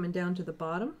now I'm coming down to the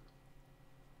bottom.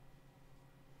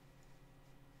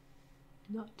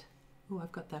 Oh,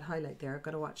 I've got that highlight there. I've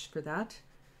got to watch for that.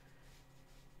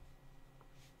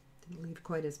 Didn't leave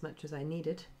quite as much as I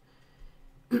needed.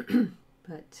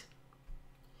 But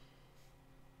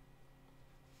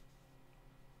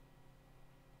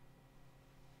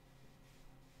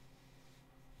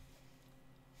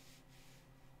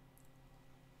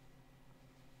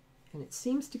and it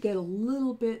seems to get a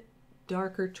little bit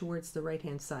darker towards the right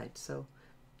hand side, so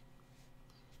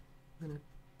I'm going to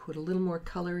put a little more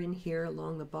color in here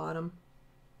along the bottom.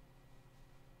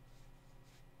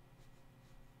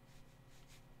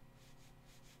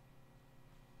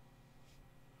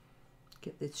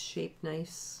 Get this shape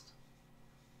nice.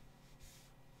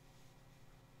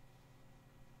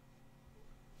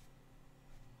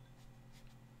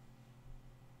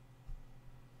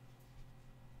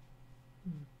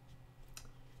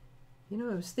 You know,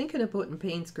 I was thinking of putting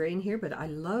Payne's Gray in here, but I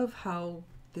love how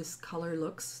this color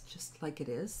looks just like it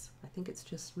is. I think it's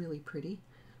just really pretty.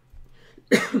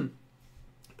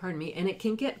 Pardon me. And it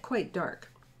can get quite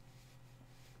dark,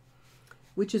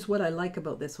 which is what I like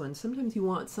about this one. Sometimes you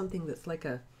want something that's like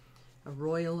a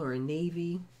royal or a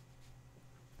navy.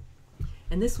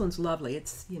 And this one's lovely.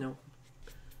 It's, you know,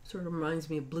 sort of reminds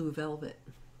me of Blue Velvet.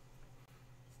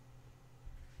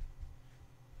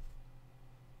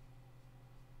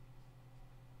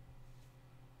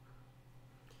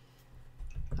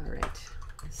 All right,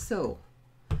 so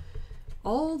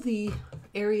all the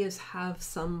areas have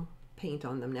some paint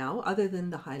on them now, other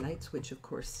than the highlights, which of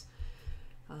course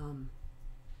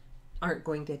aren't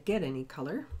going to get any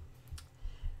color.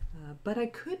 But I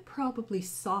could probably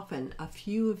soften a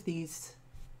few of these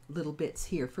little bits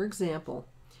here. For example,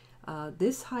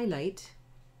 this highlight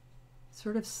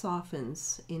sort of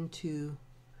softens into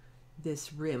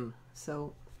this rim.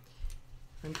 So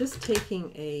I'm just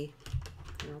taking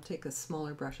I'll take a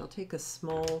smaller brush. I'll take a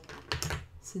small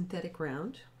synthetic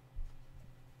round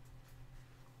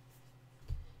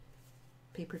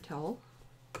paper towel,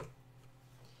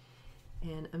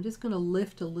 and I'm just going to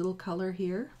lift a little color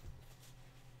here,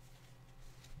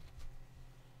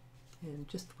 and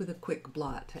just with a quick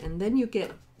blot, and then you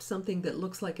get something that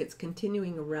looks like it's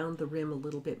continuing around the rim a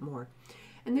little bit more.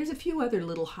 And there's a few other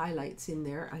little highlights in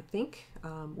there, I think,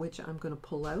 which I'm going to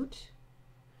pull out.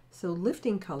 So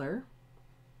lifting color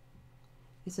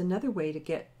is another way to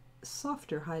get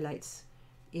softer highlights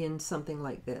in something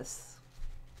like this.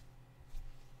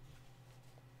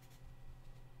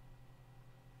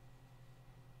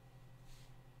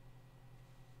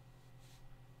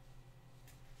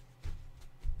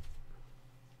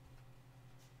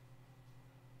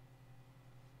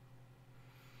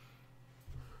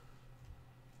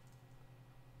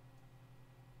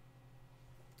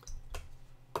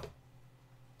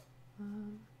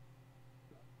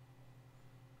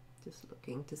 Just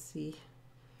looking to see.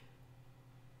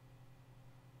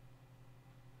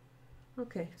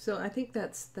 Okay, so I think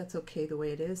that's okay the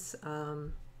way it is.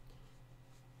 I'll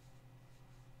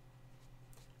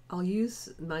use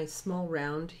my small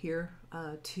round here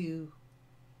to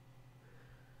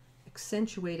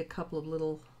accentuate a couple of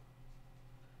little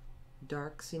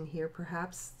darks in here,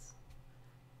 perhaps,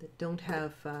 that don't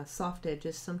have soft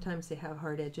edges. Sometimes they have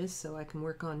hard edges, so I can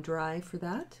work on dry for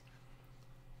that.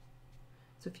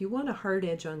 So if you want a hard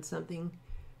edge on something,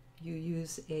 you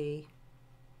use you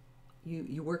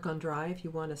work on dry. If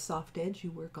you want a soft edge, you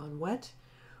work on wet,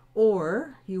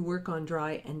 or you work on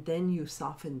dry and then you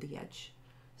soften the edge.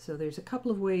 So there's a couple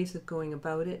of ways of going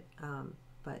about it,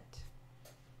 but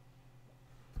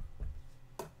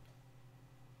all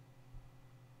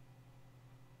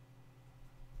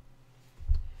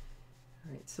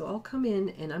right, so I'll come in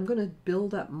and I'm going to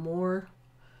build up more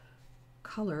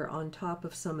color on top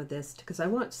of some of this, because I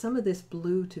want some of this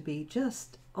blue to be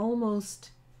just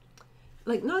almost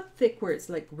like not thick where it's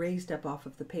like raised up off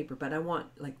of the paper, but I want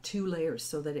like 2 layers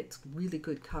so that it's really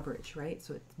good coverage, right?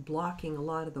 So it's blocking a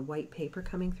lot of the white paper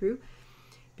coming through,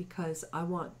 because I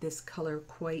want this color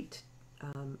quite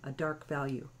a dark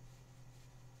value.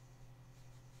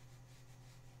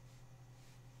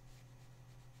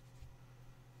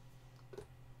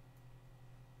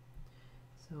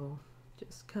 So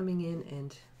just coming in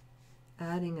and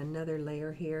adding another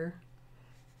layer here,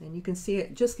 and you can see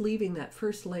it just leaving that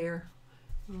first layer.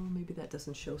 Oh, maybe that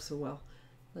doesn't show so well.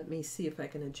 Let me see if I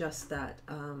can adjust that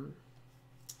on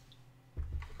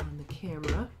the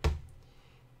camera.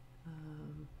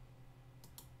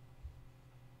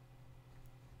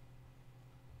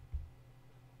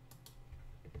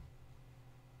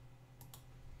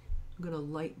 I'm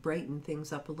going to brighten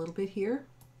things up a little bit here.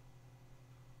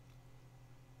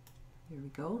 There we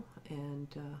go. And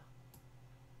I'm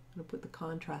going to put the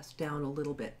contrast down a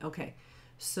little bit. Okay,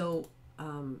 so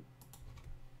I'll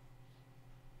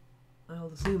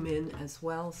zoom in as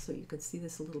well so you can see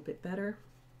this a little bit better.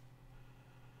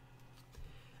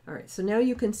 All right, so now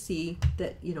you can see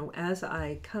that, you know, as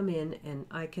I come in and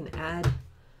I can add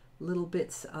little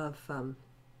bits of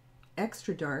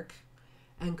extra dark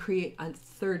and create a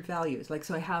third values. Like,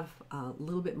 so I have a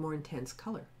little bit more intense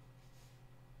color.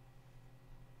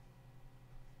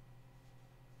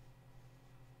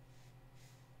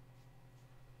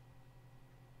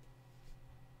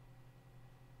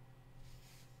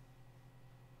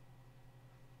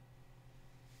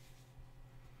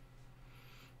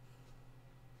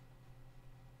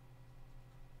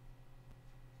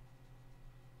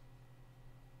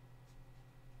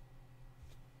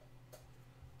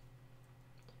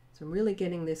 So I'm really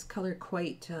getting this color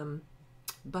quite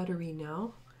buttery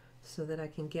now, so that I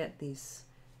can get these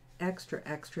extra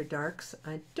darks.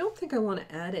 I don't think I want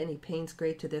to add any Payne's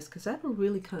Gray to this because that'll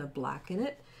really kind of blacken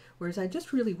it, whereas I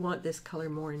just really want this color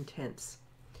more intense.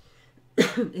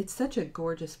 It's such a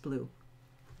gorgeous blue.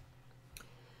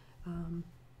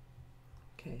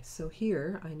 Okay, so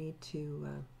here I need to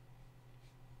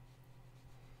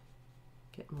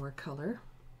get more color.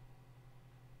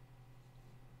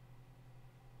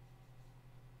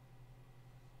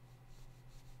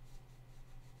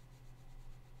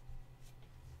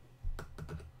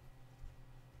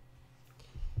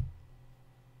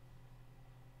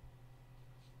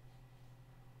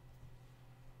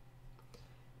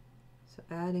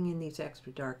 Adding in these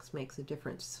extra darks makes a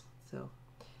difference. So,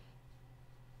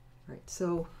 right,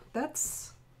 so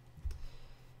that's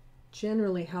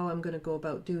generally how I'm going to go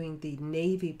about doing the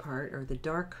navy part, or the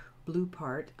dark blue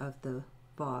part of the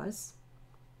vase.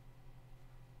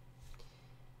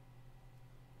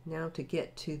 Now to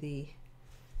get to the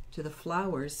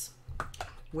flowers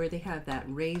where they have that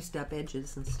raised up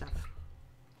edges and stuff.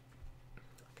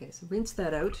 Okay, so rinse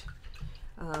that out.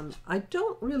 I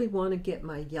don't really want to get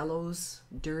my yellows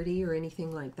dirty or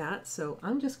anything like that, so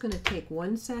I'm just going to take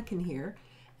 1 second here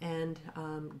and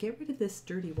get rid of this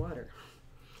dirty water,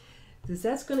 because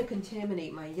that's going to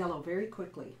contaminate my yellow very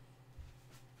quickly.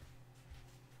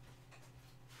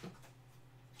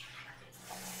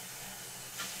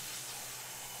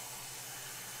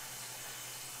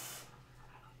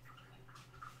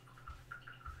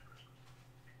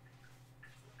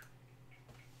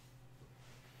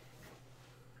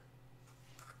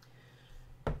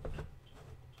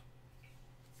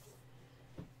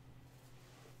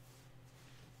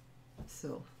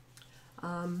 So,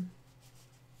 all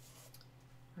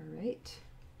right,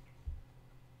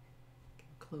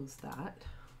 close that.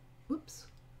 Whoops.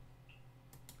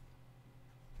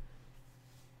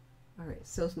 All right,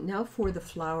 so now for the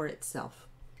flower itself.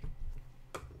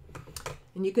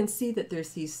 And you can see that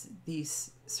there's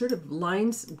these sort of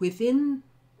lines within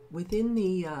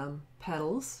the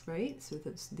petals, right? So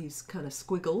there's these kind of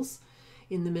squiggles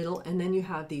in the middle, and then you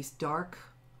have these dark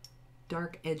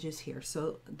edges here.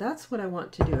 So that's what I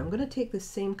want to do. I'm going to take the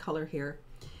same color here,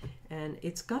 and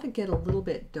it's got to get a little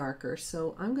bit darker.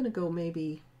 So I'm going to go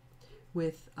maybe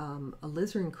with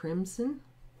alizarin crimson,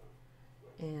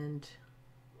 and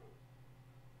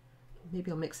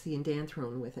maybe I'll mix the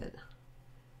indanthrone with it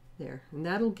there, and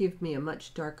that'll give me a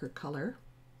much darker color.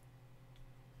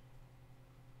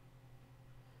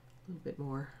 A little bit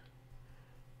more,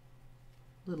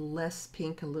 a little less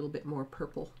pink, a little bit more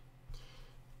purple.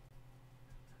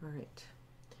 All right,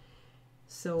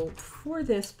 so for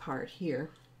this part here,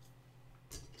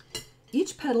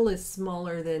 each petal is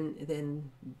smaller than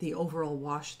the overall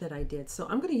wash that I did. So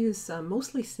I'm going to use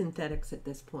mostly synthetics at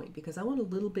this point because I want a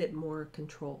little bit more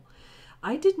control.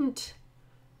 I didn't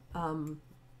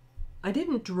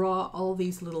draw all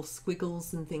these little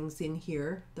squiggles and things in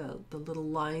here, the little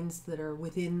lines that are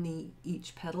within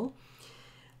each petal.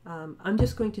 I'm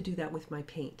just going to do that with my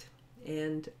paint.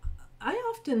 And I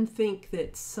often think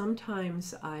that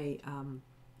sometimes I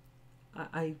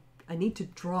I need to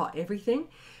draw everything.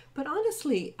 But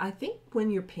honestly, I think when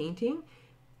you're painting,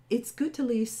 it's good to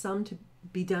leave some to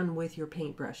be done with your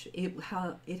paintbrush. It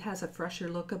has a fresher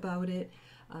look about it.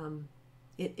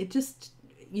 It just,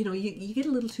 you know, you get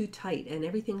a little too tight and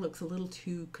everything looks a little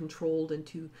too controlled and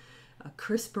too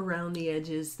crisp around the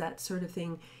edges, that sort of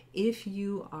thing, if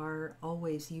you are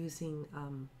always using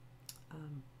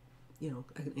you know,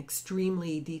 an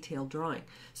extremely detailed drawing.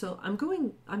 So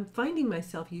I'm finding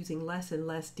myself using less and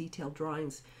less detailed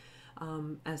drawings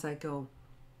as I go.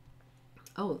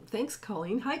 Oh, thanks,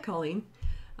 Colleen. Hi, Colleen.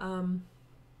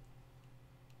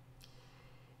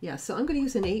 Yeah, so I'm going to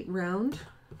use an 8 round,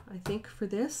 I think, for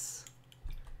this.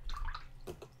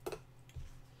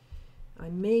 I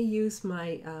may use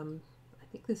my, I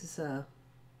think this is a,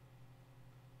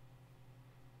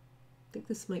 I think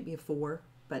this might be a 4,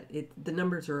 but the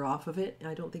numbers are off of it.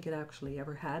 I don't think it actually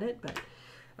ever had it, but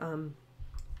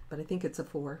I think it's a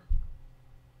 4,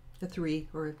 a 3,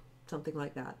 or something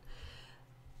like that.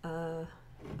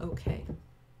 Okay,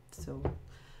 so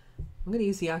I'm going to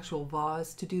use the actual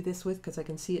vase to do this with because I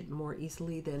can see it more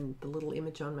easily than the little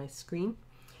image on my screen.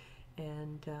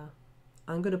 And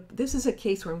this is a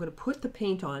case where I'm going to put the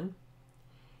paint on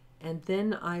and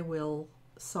then I will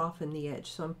soften the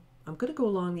edge. So I'm going to go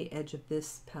along the edge of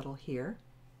this petal here,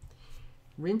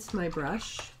 rinse my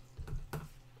brush,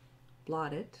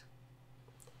 blot it,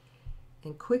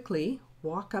 and quickly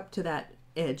walk up to that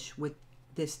edge with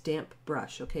this damp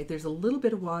brush. Okay, there's a little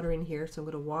bit of water in here, so I'm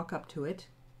going to walk up to it,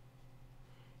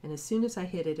 and as soon as I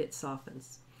hit it, it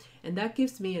softens, and that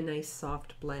gives me a nice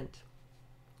soft blend.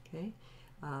 Okay,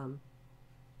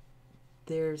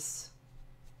 there's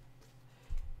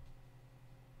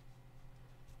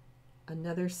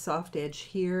another soft edge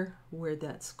here where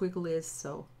that squiggle is,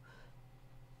 so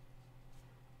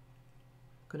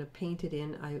I'm going to paint it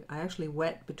in. I actually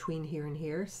wet between here and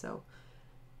here, so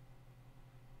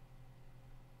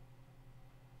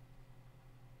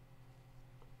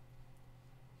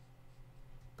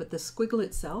but the squiggle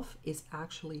itself is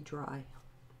actually dry.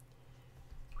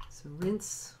 So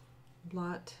rinse,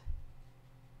 blot,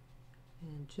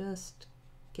 and just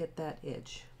get that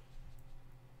edge.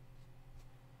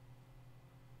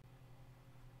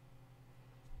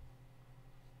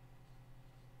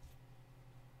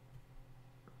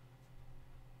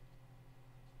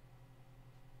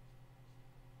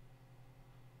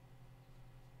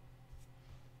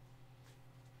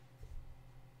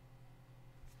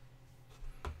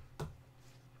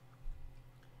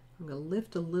 I'm going to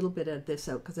lift a little bit of this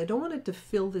out because I don't want it to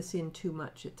fill this in too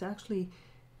much. It's actually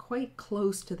quite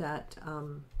close to that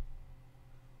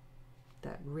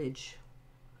that ridge,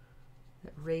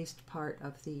 that raised part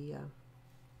of the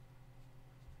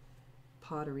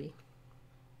pottery.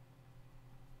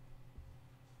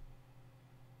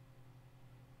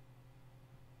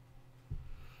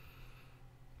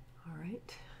 All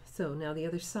right, so now the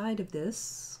other side of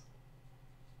this,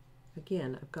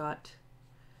 again, I've got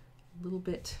a little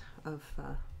bit of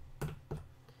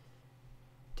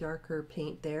darker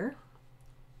paint there.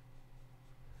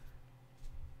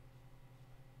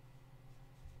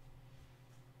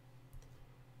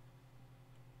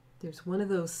 There's one of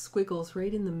those squiggles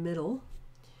right in the middle,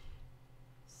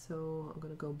 so I'm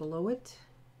going to go below it.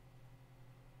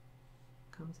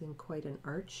 Comes in quite an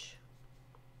arch.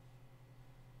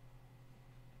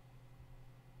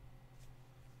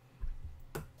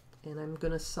 And I'm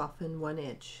going to soften one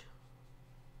edge.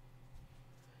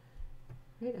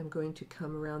 Right, I'm going to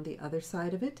come around the other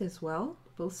side of it as well,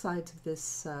 both sides of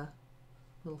this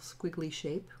little squiggly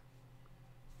shape,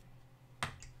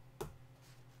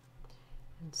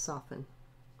 and soften.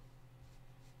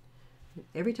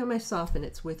 Every time I soften,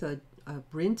 it's with a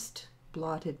rinsed,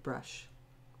 blotted brush.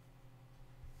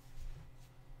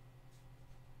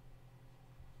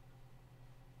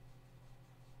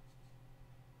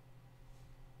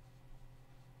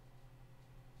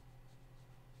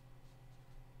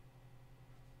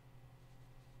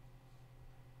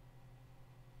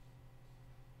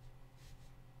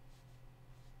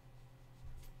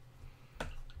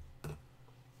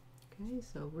 Okay,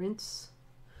 so rinse,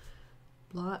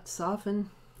 blot, soften,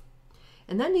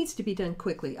 and that needs to be done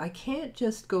quickly. I can't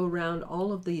just go around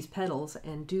all of these petals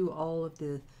and do all of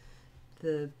the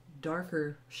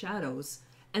darker shadows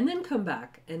and then come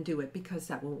back and do it, because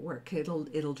that won't work.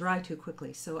 It'll dry too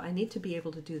quickly. So I need to be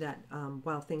able to do that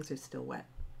while things are still wet.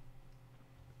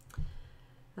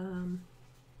 Okay,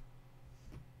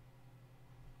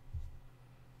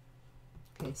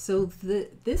 so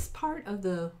this part of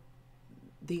the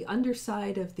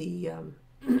underside of the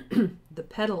the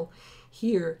petal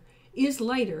here is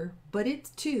lighter, but it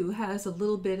too has a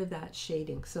little bit of that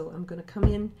shading. So I'm going to come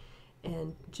in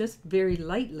And just very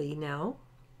lightly now,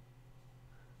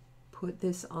 put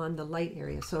this on the light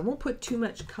area. So I won't put too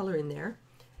much color in there.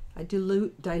 I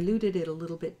diluted it a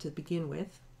little bit to begin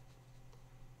with.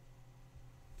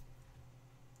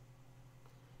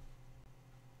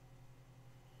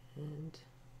 And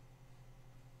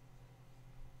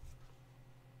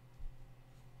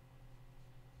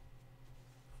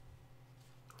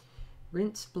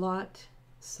rinse, blot,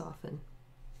 soften.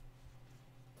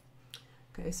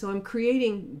 Okay, so I'm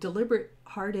creating deliberate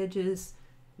hard edges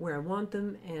where I want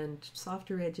them and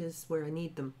softer edges where I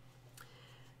need them.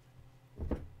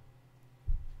 All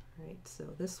right, so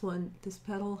this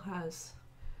petal has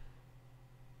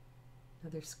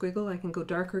another squiggle. I can go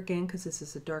darker again because this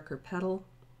is a darker petal.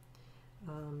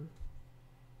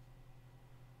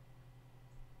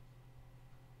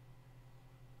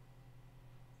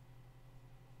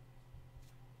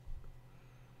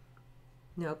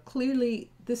 Now clearly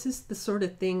this is the sort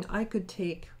of thing I could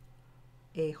take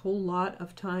a whole lot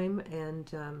of time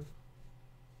and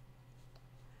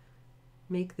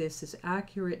make this as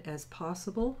accurate as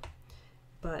possible,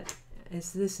 but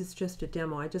as this is just a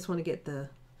demo, I just want to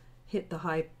hit the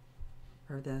high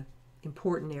or the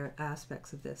important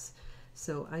aspects of this.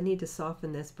 So I need to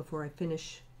soften this before I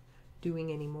finish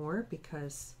doing any more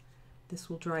because this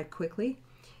will dry quickly.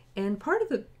 And part of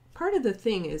the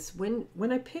thing is when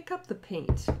I pick up the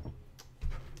paint,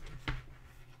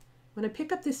 when I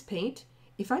pick up this paint,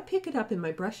 if I pick it up and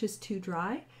my brush is too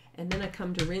dry and then I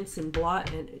come to rinse and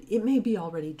blot, and it may be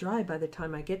already dry by the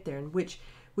time I get there, and which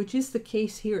is the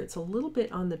case here. It's a little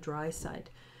bit on the dry side.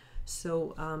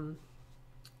 So I'm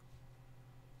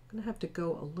gonna have to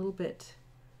go a little bit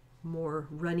more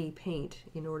runny paint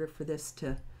in order for this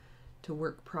to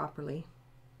work properly.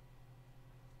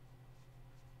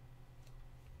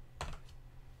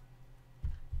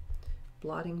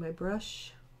 Blotting my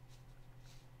brush,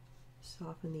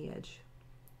 soften the edge.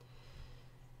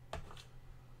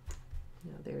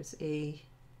 Now there's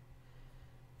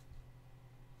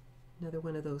another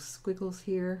one of those squiggles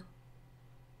here.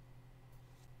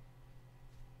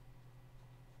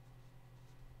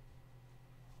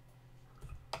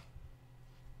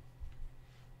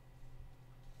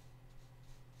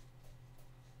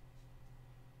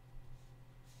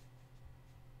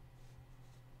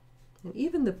 And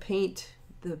even the paint,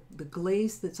 the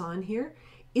glaze that's on here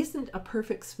isn't a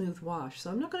perfect smooth wash.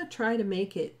 So I'm not going to try to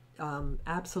make it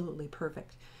absolutely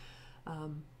perfect.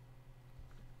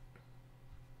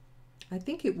 I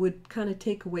think it would kind of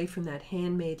take away from that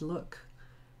handmade look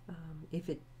if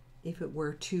it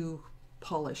were too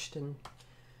polished and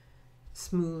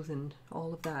smooth and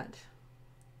all of that.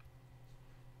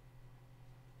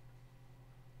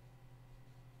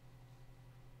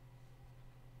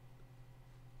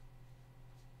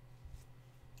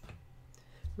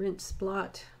 Rinse,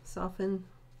 blot, soften.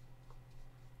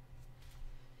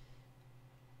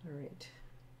 All right.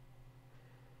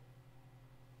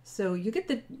 So you get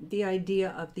the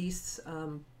idea of these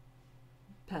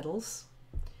petals,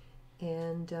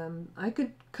 and I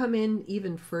could come in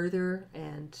even further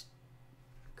and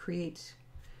create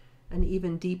an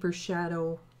even deeper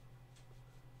shadow.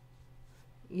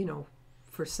 You know,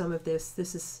 for some of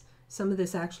this, some of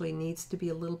this actually needs to be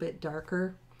a little bit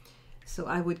darker. So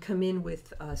I would come in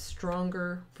with a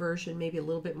stronger version, maybe a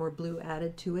little bit more blue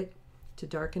added to it to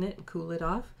darken it and cool it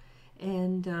off.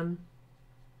 And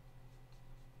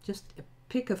just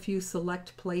pick a few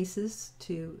select places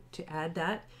to add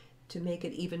that to make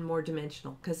it even more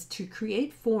dimensional. Because to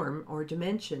create form or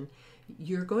dimension,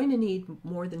 you're going to need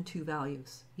more than 2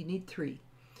 values. You need 3.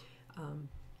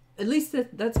 At least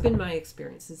that's been my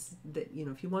experience, is that, you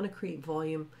know, if you want to create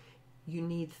volume, you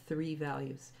need 3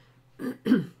 values.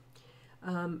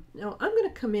 Now I'm going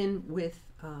to come in with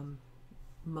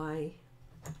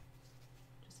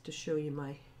just to show you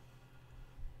my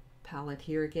palette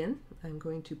here again, I'm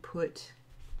going to put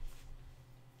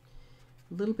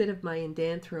a little bit of my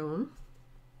indanthrone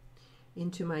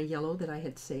into my yellow that I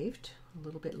had saved, a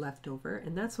little bit left over,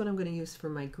 and that's what I'm going to use for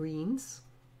my greens.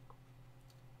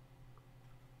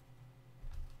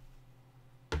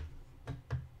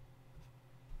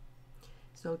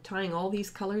 So tying all these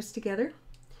colors together.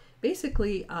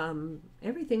 Basically,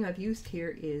 everything I've used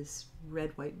here is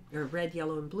red, white, or red,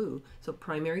 yellow, and blue. So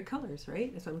primary colors,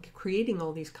 right? So I'm creating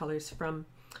all these colors from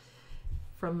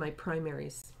my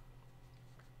primaries.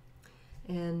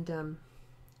 And all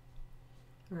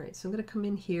right, so I'm going to come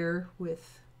in here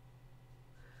with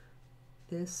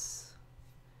this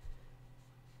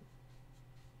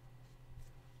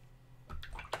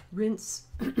rinse,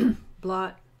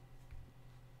 blot,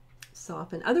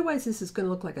 soften. Otherwise this is going to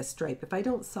look like a stripe. If I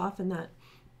don't soften that,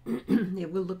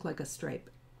 it will look like a stripe.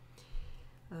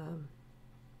 Um,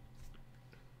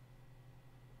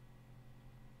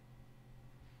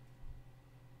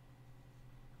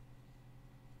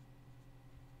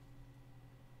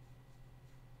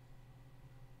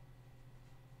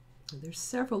 there's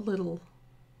several little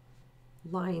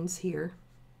lines here.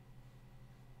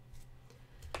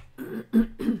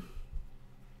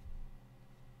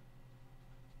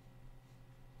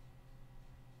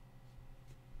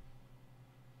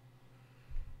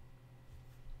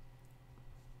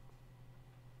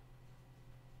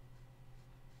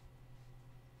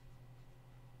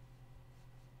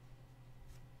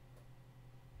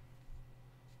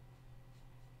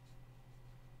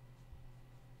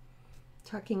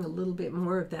 Tucking a little bit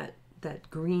more of that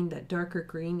green, that darker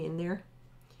green in there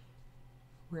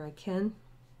where I can.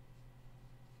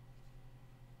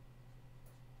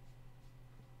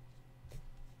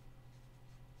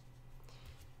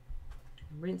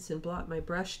 Rinse and blot my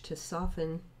brush to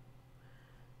soften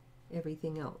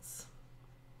everything else.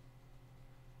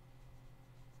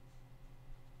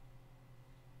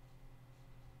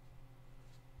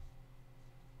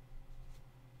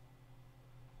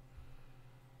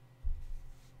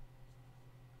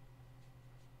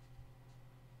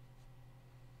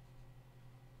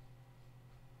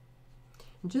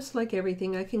 And just like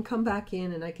everything, I can come back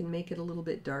in and I can make it a little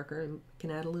bit darker. I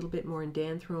can add a little bit more in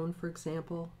Dainayw, for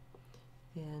example,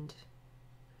 and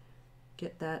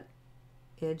get that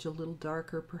edge a little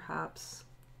darker perhaps.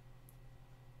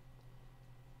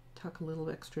 Tuck a little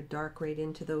extra dark right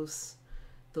into those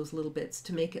little bits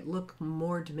to make it look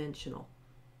more dimensional.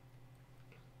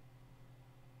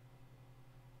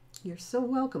 You're so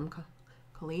welcome,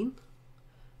 Colleen.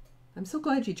 I'm so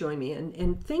glad you joined me,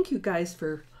 and thank you guys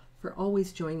for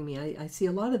always joining me. I see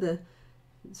a lot of the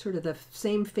sort of the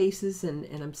same faces, and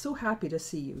I'm so happy to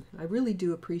see you. I really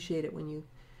do appreciate it when you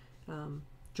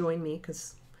join me,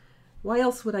 because why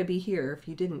else would I be here if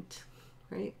you didn't,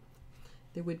 right?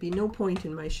 There would be no point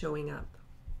in my showing up.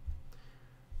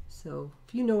 So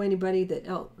if you know anybody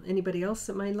else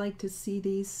that might like to see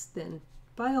these, then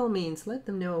by all means let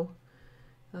them know.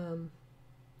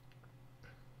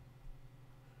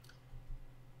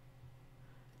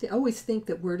 They always think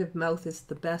that word of mouth is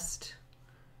the best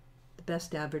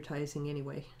advertising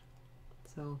anyway.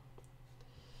 So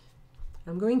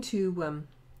I'm going to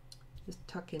just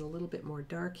tuck in a little bit more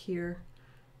dark here.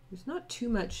 There's not too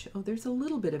much. Oh, there's a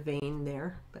little bit of vein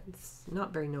there, but it's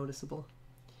not very noticeable.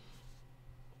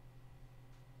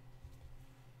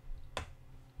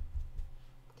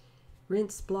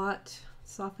 Rinse, blot,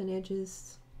 soften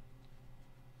edges.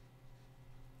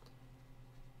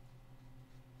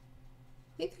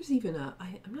 I think there's even a,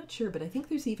 I'm not sure, but I think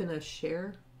there's even a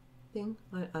share thing.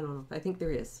 I don't know. I think there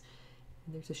is.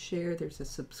 And there's a share, there's a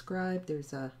subscribe,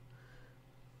 there's a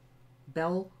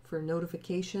bell for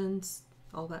notifications,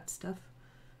 all that stuff.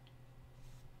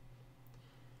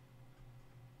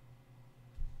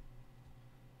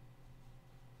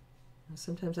 And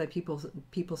sometimes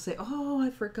people say, "Oh,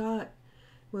 I forgot."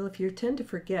 Well, if you tend to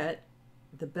forget,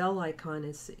 the bell icon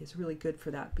is really good for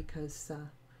that, because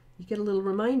you get a little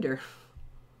reminder.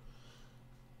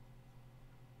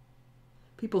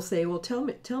 People say, "Well, tell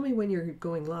me when you're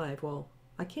going live." Well,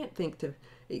 I can't think to,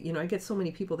 I get so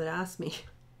many people that ask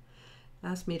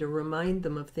me to remind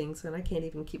them of things, and I can't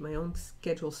even keep my own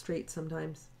schedule straight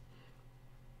sometimes.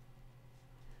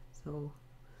 So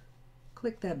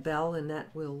click that bell and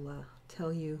that will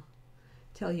tell you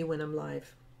when I'm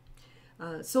live.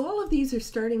 So all of these are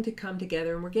starting to come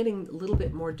together, and we're getting a little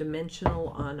bit more dimensional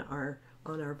on our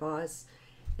vase.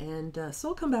 And so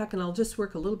I'll come back and I'll just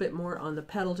work a little bit more on the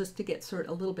petal, just to get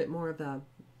a little bit more of a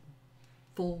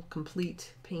full,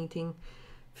 complete painting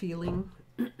feeling.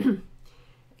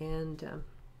 And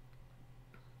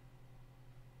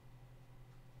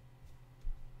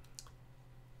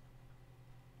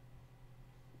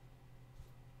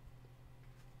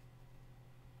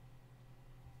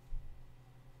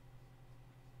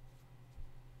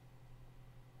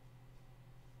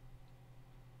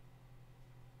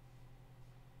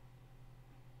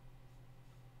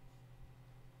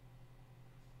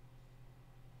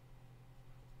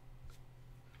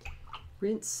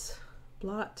rinse,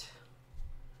 blot,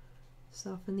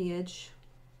 soften the edge.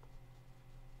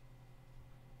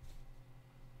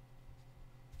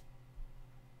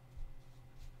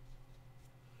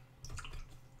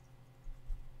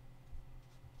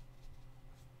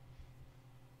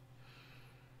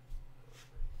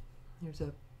 There's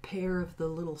a pair of the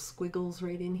little squiggles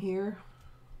right in here.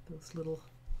 Those little,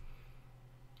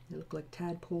 they look like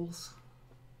tadpoles.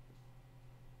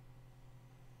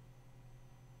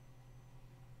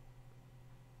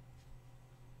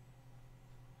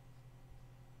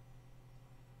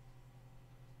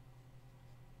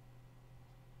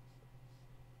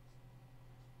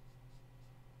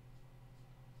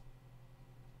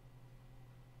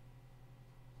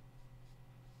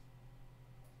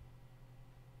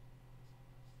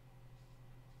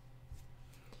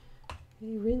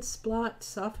 Okay, rinse, blot,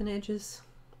 soften edges.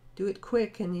 Do it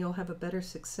quick and you'll have a better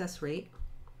success rate.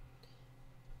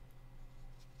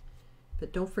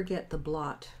 But don't forget the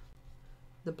blot.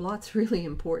 The blot's really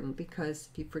important, because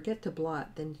if you forget to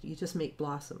blot, then you just make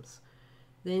blossoms.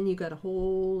 Then you got a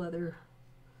whole other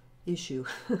issue.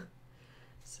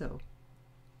 So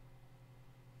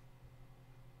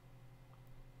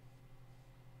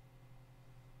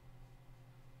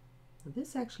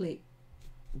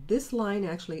this line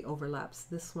actually overlaps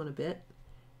this one a bit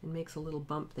and makes a little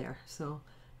bump there. So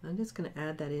I'm just going to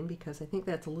add that in because I think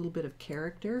that's a little bit of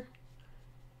character,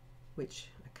 which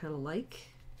I kind of like.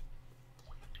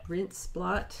 Rinse,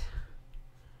 blot,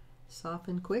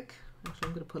 soften quick. Actually,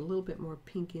 I'm going to put a little bit more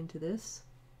pink into this.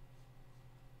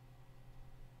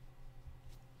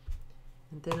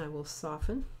 And then I will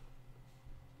soften.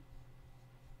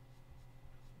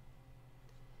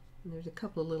 And there's a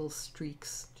couple of little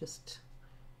streaks, just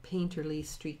painterly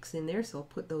streaks in there, so I'll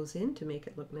put those in to make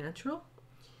it look natural.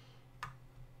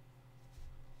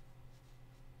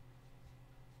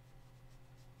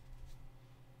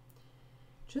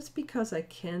 Just because I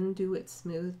can do it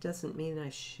smooth doesn't mean I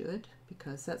should,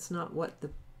 because that's not what the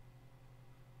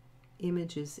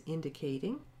image is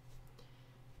indicating.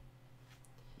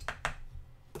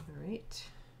 All right, so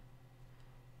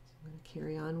I'm going to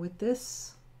carry on with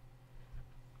this.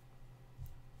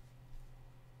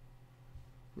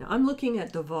 Now I'm looking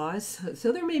at the vase,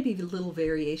 so there may be little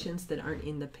variations that aren't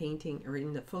in the painting or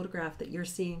in the photograph that you're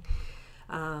seeing,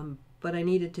 but I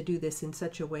needed to do this in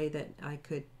such a way that I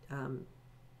could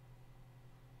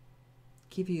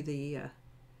give you the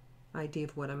idea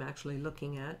of what I'm actually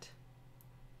looking at.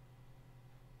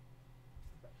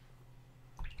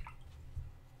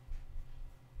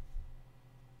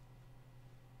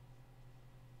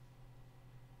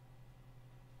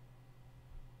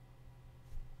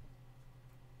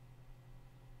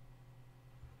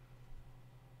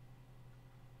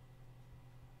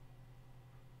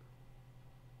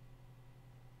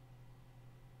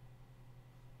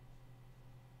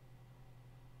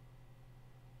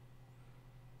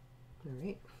 All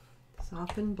right,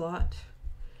 soften, blot.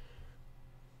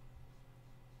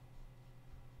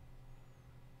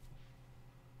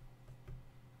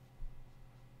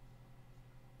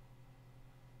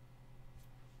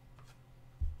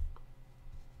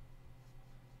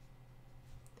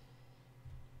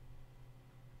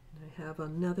 And I have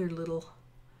another little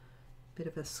bit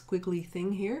of a squiggly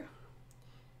thing here.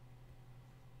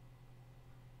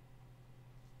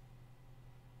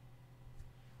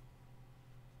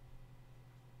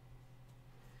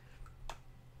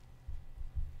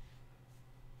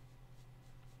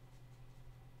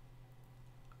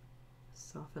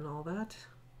 Soften all that.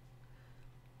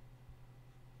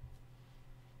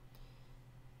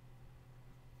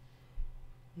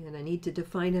 And I need to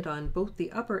define it on both the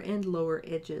upper and lower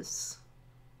edges.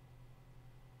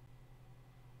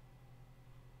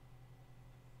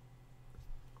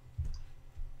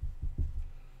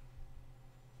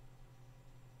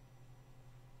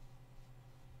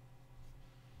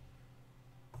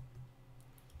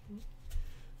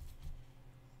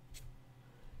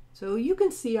 So you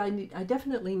can see I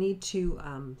definitely need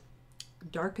to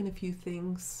darken a few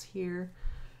things here.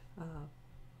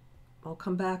 I'll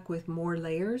come back with more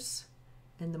layers,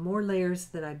 and the more layers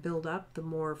that I build up, the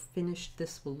more finished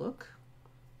this will look.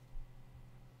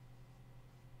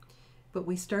 But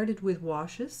we started with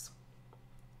washes,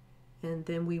 and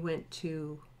then we went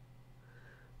to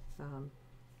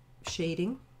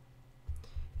shading,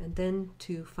 and then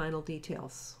to final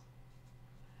details.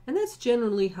 And that's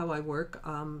generally how I work.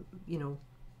 You know,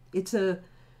 it's a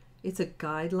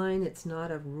guideline. It's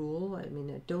not a rule. I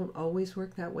mean, I don't always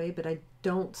work that way, but I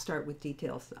don't start with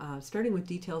details. Starting with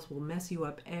details will mess you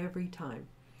up every time.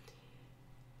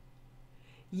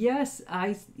 Yes,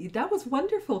 that was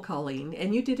wonderful, Colleen,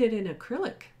 and you did it in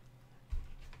acrylic.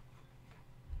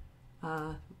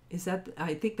 Is that?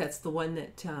 I think that's the one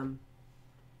that.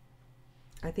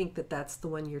 I think that's the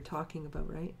one you're talking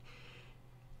about, right?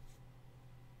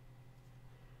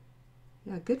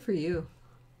 Yeah, good for you.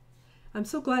 I'm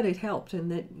so glad it helped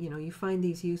and that, you know, you find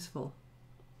these useful.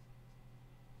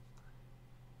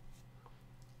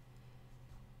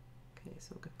 Okay,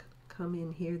 so I'm going to come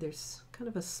in here. There's kind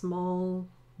of a small,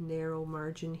 narrow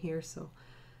margin here, so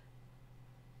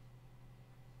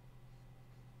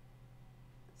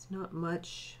it's not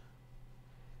much.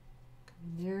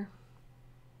 Come in there.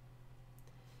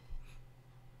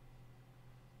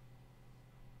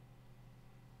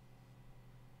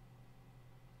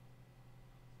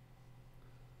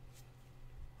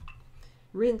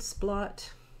 Rinse,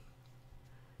 blot,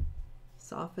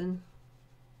 soften.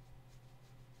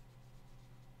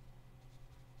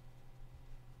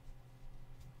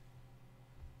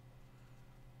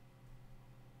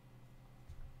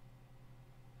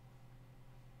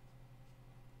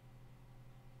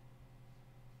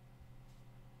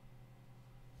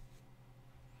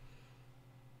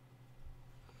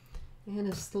 And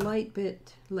a slight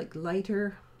bit like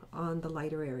lighter on the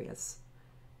lighter areas.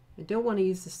 I don't want to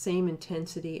use the same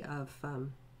intensity of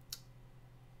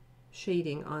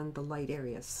shading on the light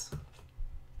areas.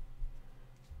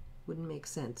 Wouldn't make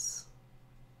sense.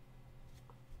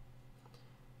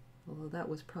 Although that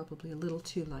was probably a little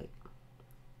too light.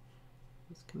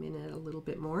 Let's come in at a little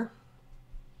bit more.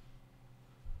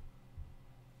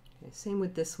 Okay, same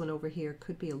with this one over here,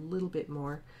 could be a little bit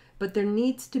more, but there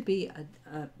needs to be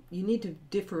you need to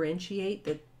differentiate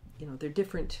that, you know, they're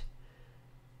different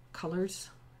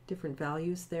colors, different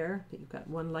values there, that you've got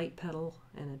one light petal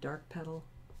and a dark petal.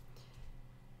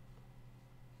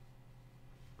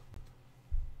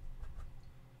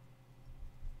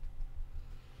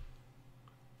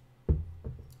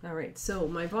 All right, so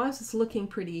my vase is looking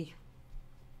pretty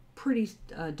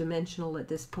dimensional at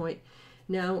this point.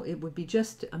 Now it would be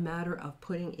just a matter of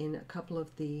putting in a couple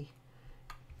of the,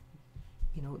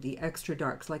 you know, the extra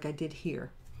darks like I did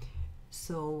here.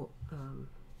 So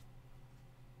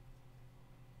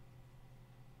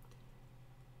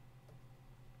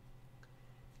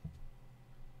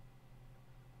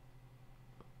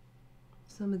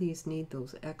some of these need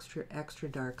those extra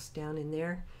darks down in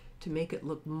there to make it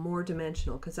look more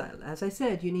dimensional, because as I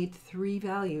said, you need 3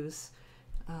 values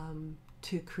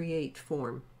to create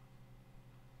form.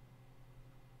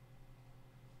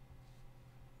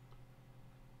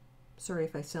 Sorry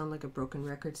if I sound like a broken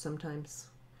record sometimes.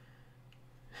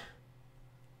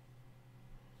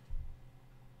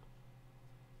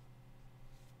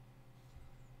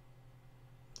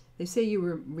 They say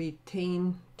you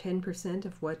retain 10%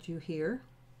 of what you hear.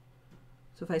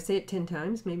 So if I say it 10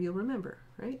 times, maybe you'll remember,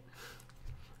 right?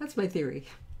 That's my theory.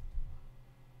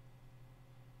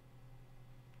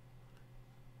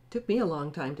 Took me a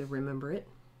long time to remember it.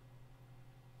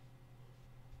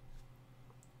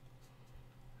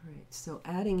 All right, so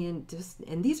adding in just,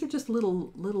 and these are just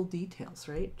little details,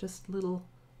 right? Just little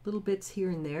bits here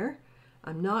and there.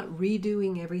 I'm not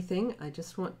redoing everything. I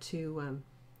just want to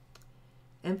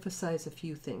emphasize a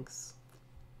few things.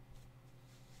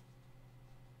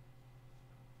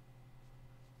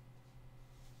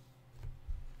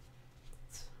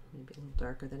 It's maybe a little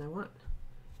darker than I want.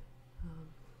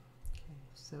 Okay,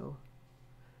 so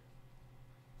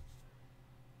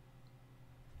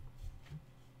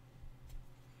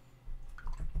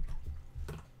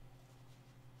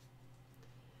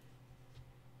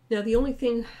now the only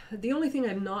thing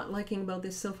I'm not liking about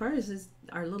this so far is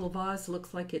our little vase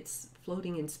looks like it's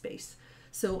floating in space.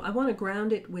 So I want to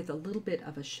ground it with a little bit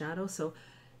of a shadow. So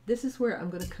this is where I'm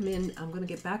going to come in. I'm going to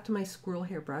get back to my squirrel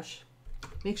hair brush.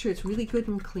 Make sure it's really good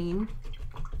and clean.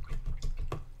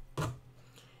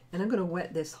 And I'm going to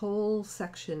wet this whole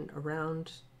section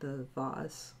around the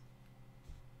vase,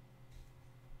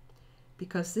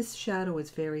 because this shadow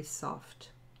is very soft.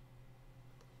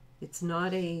 It's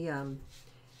not a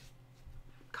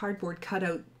cardboard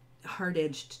cutout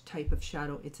hard-edged type of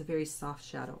shadow. It's a very soft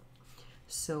shadow.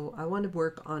 So I want to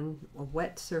work on a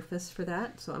wet surface for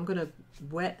that. So I'm going to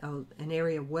wet an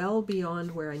area well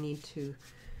beyond where I need to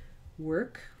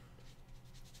work.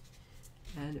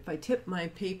 And if I tip my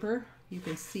paper, you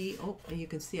can see, oh, you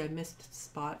can see I missed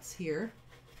spots here.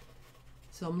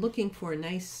 So I'm looking for a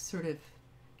nice sort of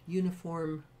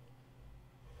uniform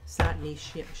satiny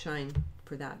shine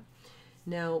for that.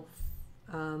 Now,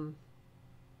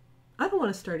 I don't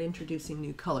want to start introducing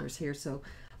new colors here. So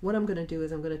what I'm going to do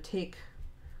is I'm going to take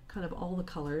kind of all the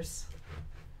colors,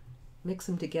 mix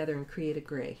them together and create a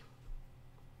gray.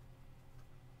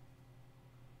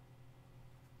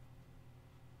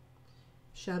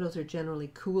 Shadows are generally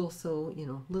cool, so you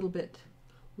know, a little bit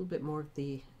more of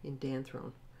the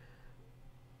indanthrone.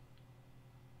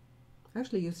 I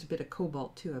actually used a bit of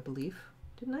cobalt too, I believe.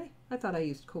 Didn't I? I thought I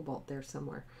used cobalt there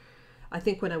somewhere. I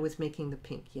think when I was making the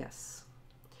pink, yes.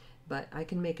 But I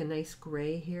can make a nice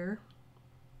gray here.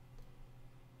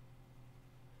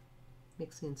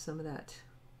 Mix in some of that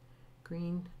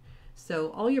green.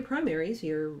 So all your primaries,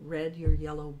 your red, your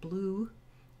yellow, blue,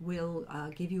 will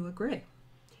give you a gray.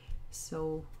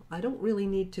 So I don't really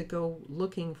need to go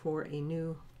looking for a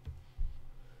new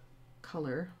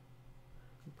color.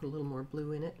 Put a little more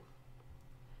blue in it.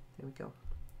 There we go.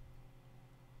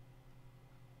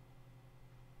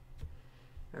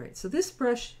 All right, so this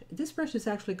brush is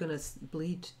actually going to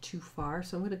bleed too far,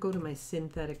 so I'm going to go to my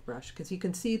synthetic brush, because you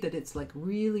can see that it's like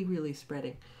really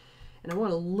spreading, and I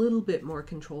want a little bit more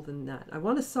control than that. I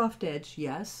want a soft edge,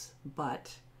 yes,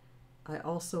 but I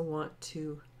also want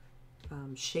to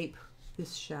shape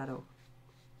this shadow.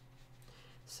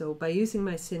 So by using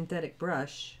my synthetic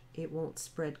brush, it won't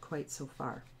spread quite so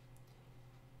far.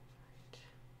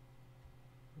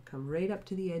 Come right up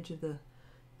to the edge of the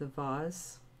the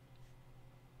vase.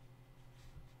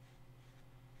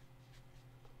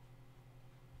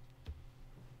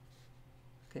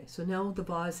 Okay, so now the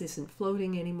vase isn't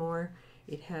floating anymore.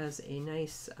 It has a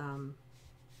nice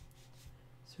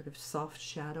sort of soft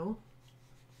shadow.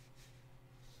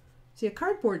 See, a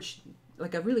cardboard,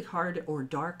 like a really hard or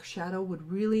dark shadow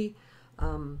would really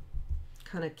kind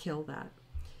of kill that.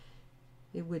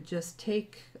 It would just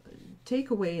take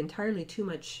away entirely too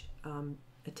much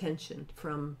attention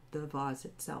from the vase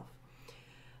itself.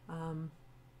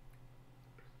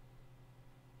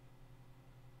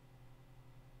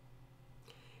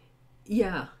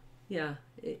 Yeah, yeah,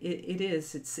 it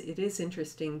is. It is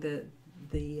interesting.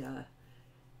 The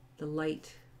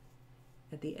light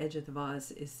at the edge of the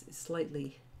vase is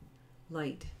slightly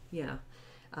light. Yeah,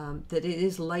 that it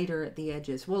is lighter at the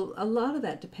edges. Well, a lot of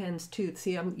that depends too.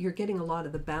 See, you're getting a lot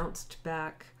of the bounced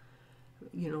back.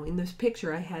 You know, in this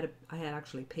picture, I had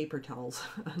actually paper towels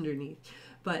underneath,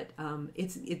 but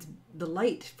it's the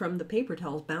light from the paper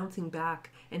towels bouncing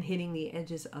back and hitting the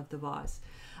edges of the vase.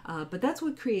 But that's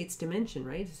what creates dimension,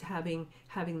 right? Is having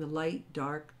the light,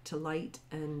 dark to light,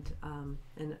 and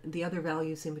the other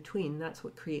values in between. That's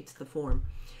what creates the form.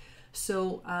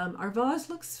 So our vase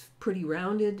looks pretty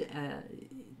rounded.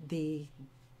 The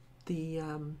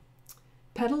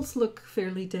petals look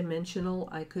fairly dimensional.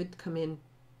 I could come in,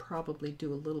 probably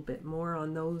do a little bit more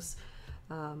on those.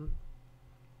 Now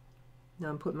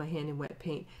I'm putting my hand in wet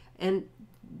paint, and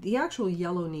the actual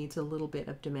yellow needs a little bit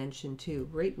of dimension too.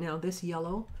 Right now this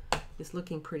yellow is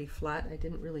looking pretty flat. I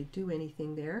didn't really do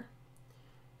anything there,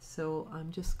 so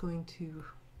I'm just going to,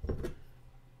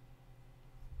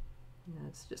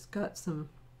 it's just got some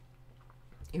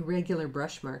irregular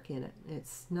brush mark in it.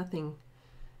 It's nothing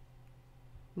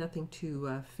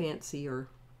too fancy or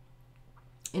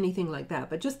anything like that,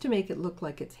 but just to make it look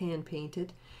like it's hand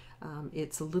painted.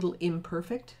 It's a little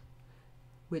imperfect,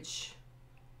 which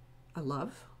I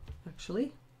love,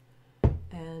 actually.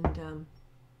 And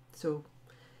so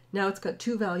now it's got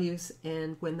two values,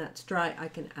 and when that's dry I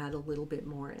can add a little bit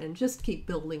more and just keep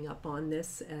building up on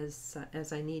this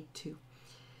as I need to.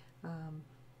 I'm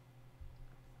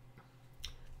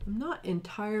not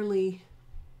entirely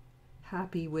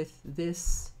happy with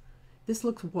this. This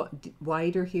looks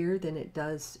wider here than it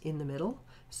does in the middle,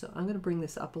 so I'm going to bring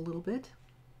this up a little bit.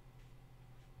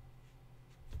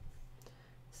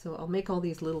 So I'll make all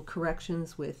these little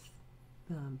corrections with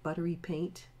buttery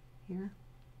paint here.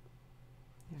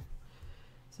 There.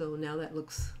 So now that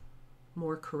looks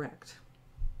more correct.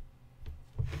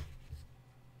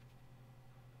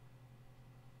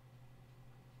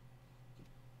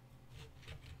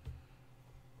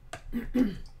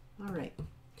 All right.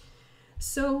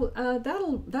 So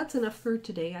that's enough for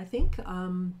today, I think.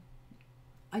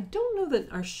 I don't know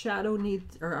that our shadow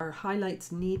needs, or our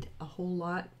highlights need a whole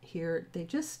lot here.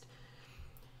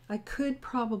 I could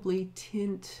probably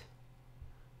tint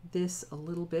this a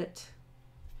little bit.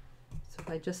 So if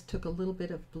I just took a little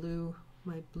bit of blue,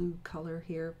 my blue color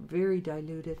here, very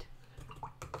diluted,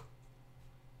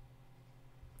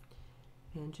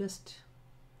 and just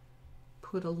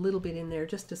put a little bit in there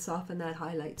just to soften that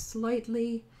highlight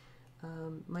slightly.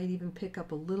 Might even pick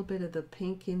up a little bit of the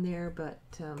pink in there, but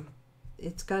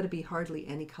it's got to be hardly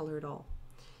any color at all.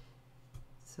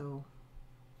 So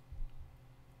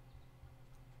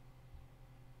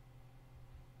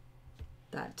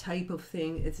that type of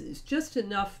thing is just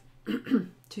enough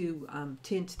to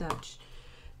tint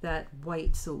that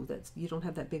white, so that you don't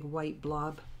have that big white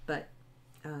blob, but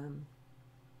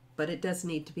it does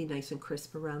need to be nice and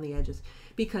crisp around the edges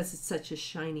because it's such a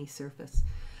shiny surface.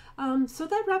 So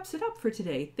that wraps it up for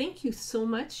today. Thank you so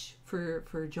much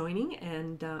for joining,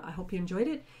 and I hope you enjoyed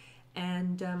it.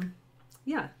 And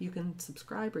yeah, you can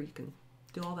subscribe, or you can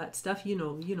do all that stuff. You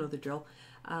know the drill.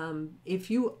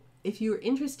 If you're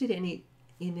interested in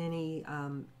any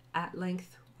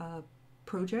at-length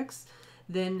projects,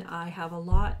 then I have a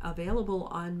lot available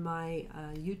on my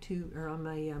YouTube, or on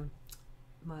my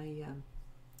my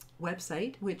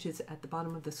website, which is at the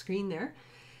bottom of the screen there.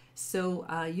 So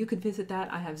you could visit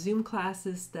that. I have Zoom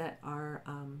classes that are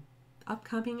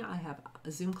upcoming. I have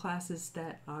Zoom classes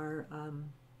that are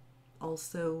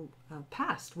also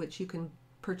past, which you can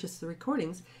purchase the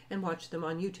recordings and watch them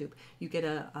on YouTube. You get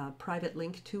a private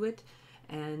link to it,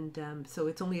 and so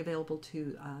it's only available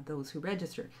to those who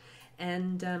register.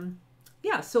 And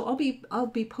yeah, so I'll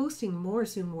be posting more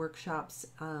Zoom workshops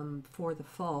for the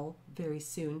fall very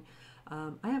soon.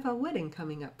 I have a wedding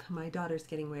coming up. My daughter's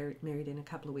getting married in a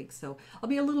couple of weeks, so I'll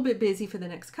be a little bit busy for the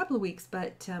next couple of weeks,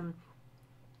 but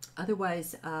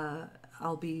otherwise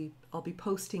I'll be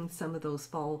posting some of those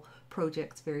fall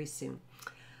projects very soon.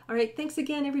 All right, thanks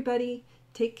again, everybody.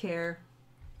 Take care.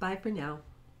 Bye for now.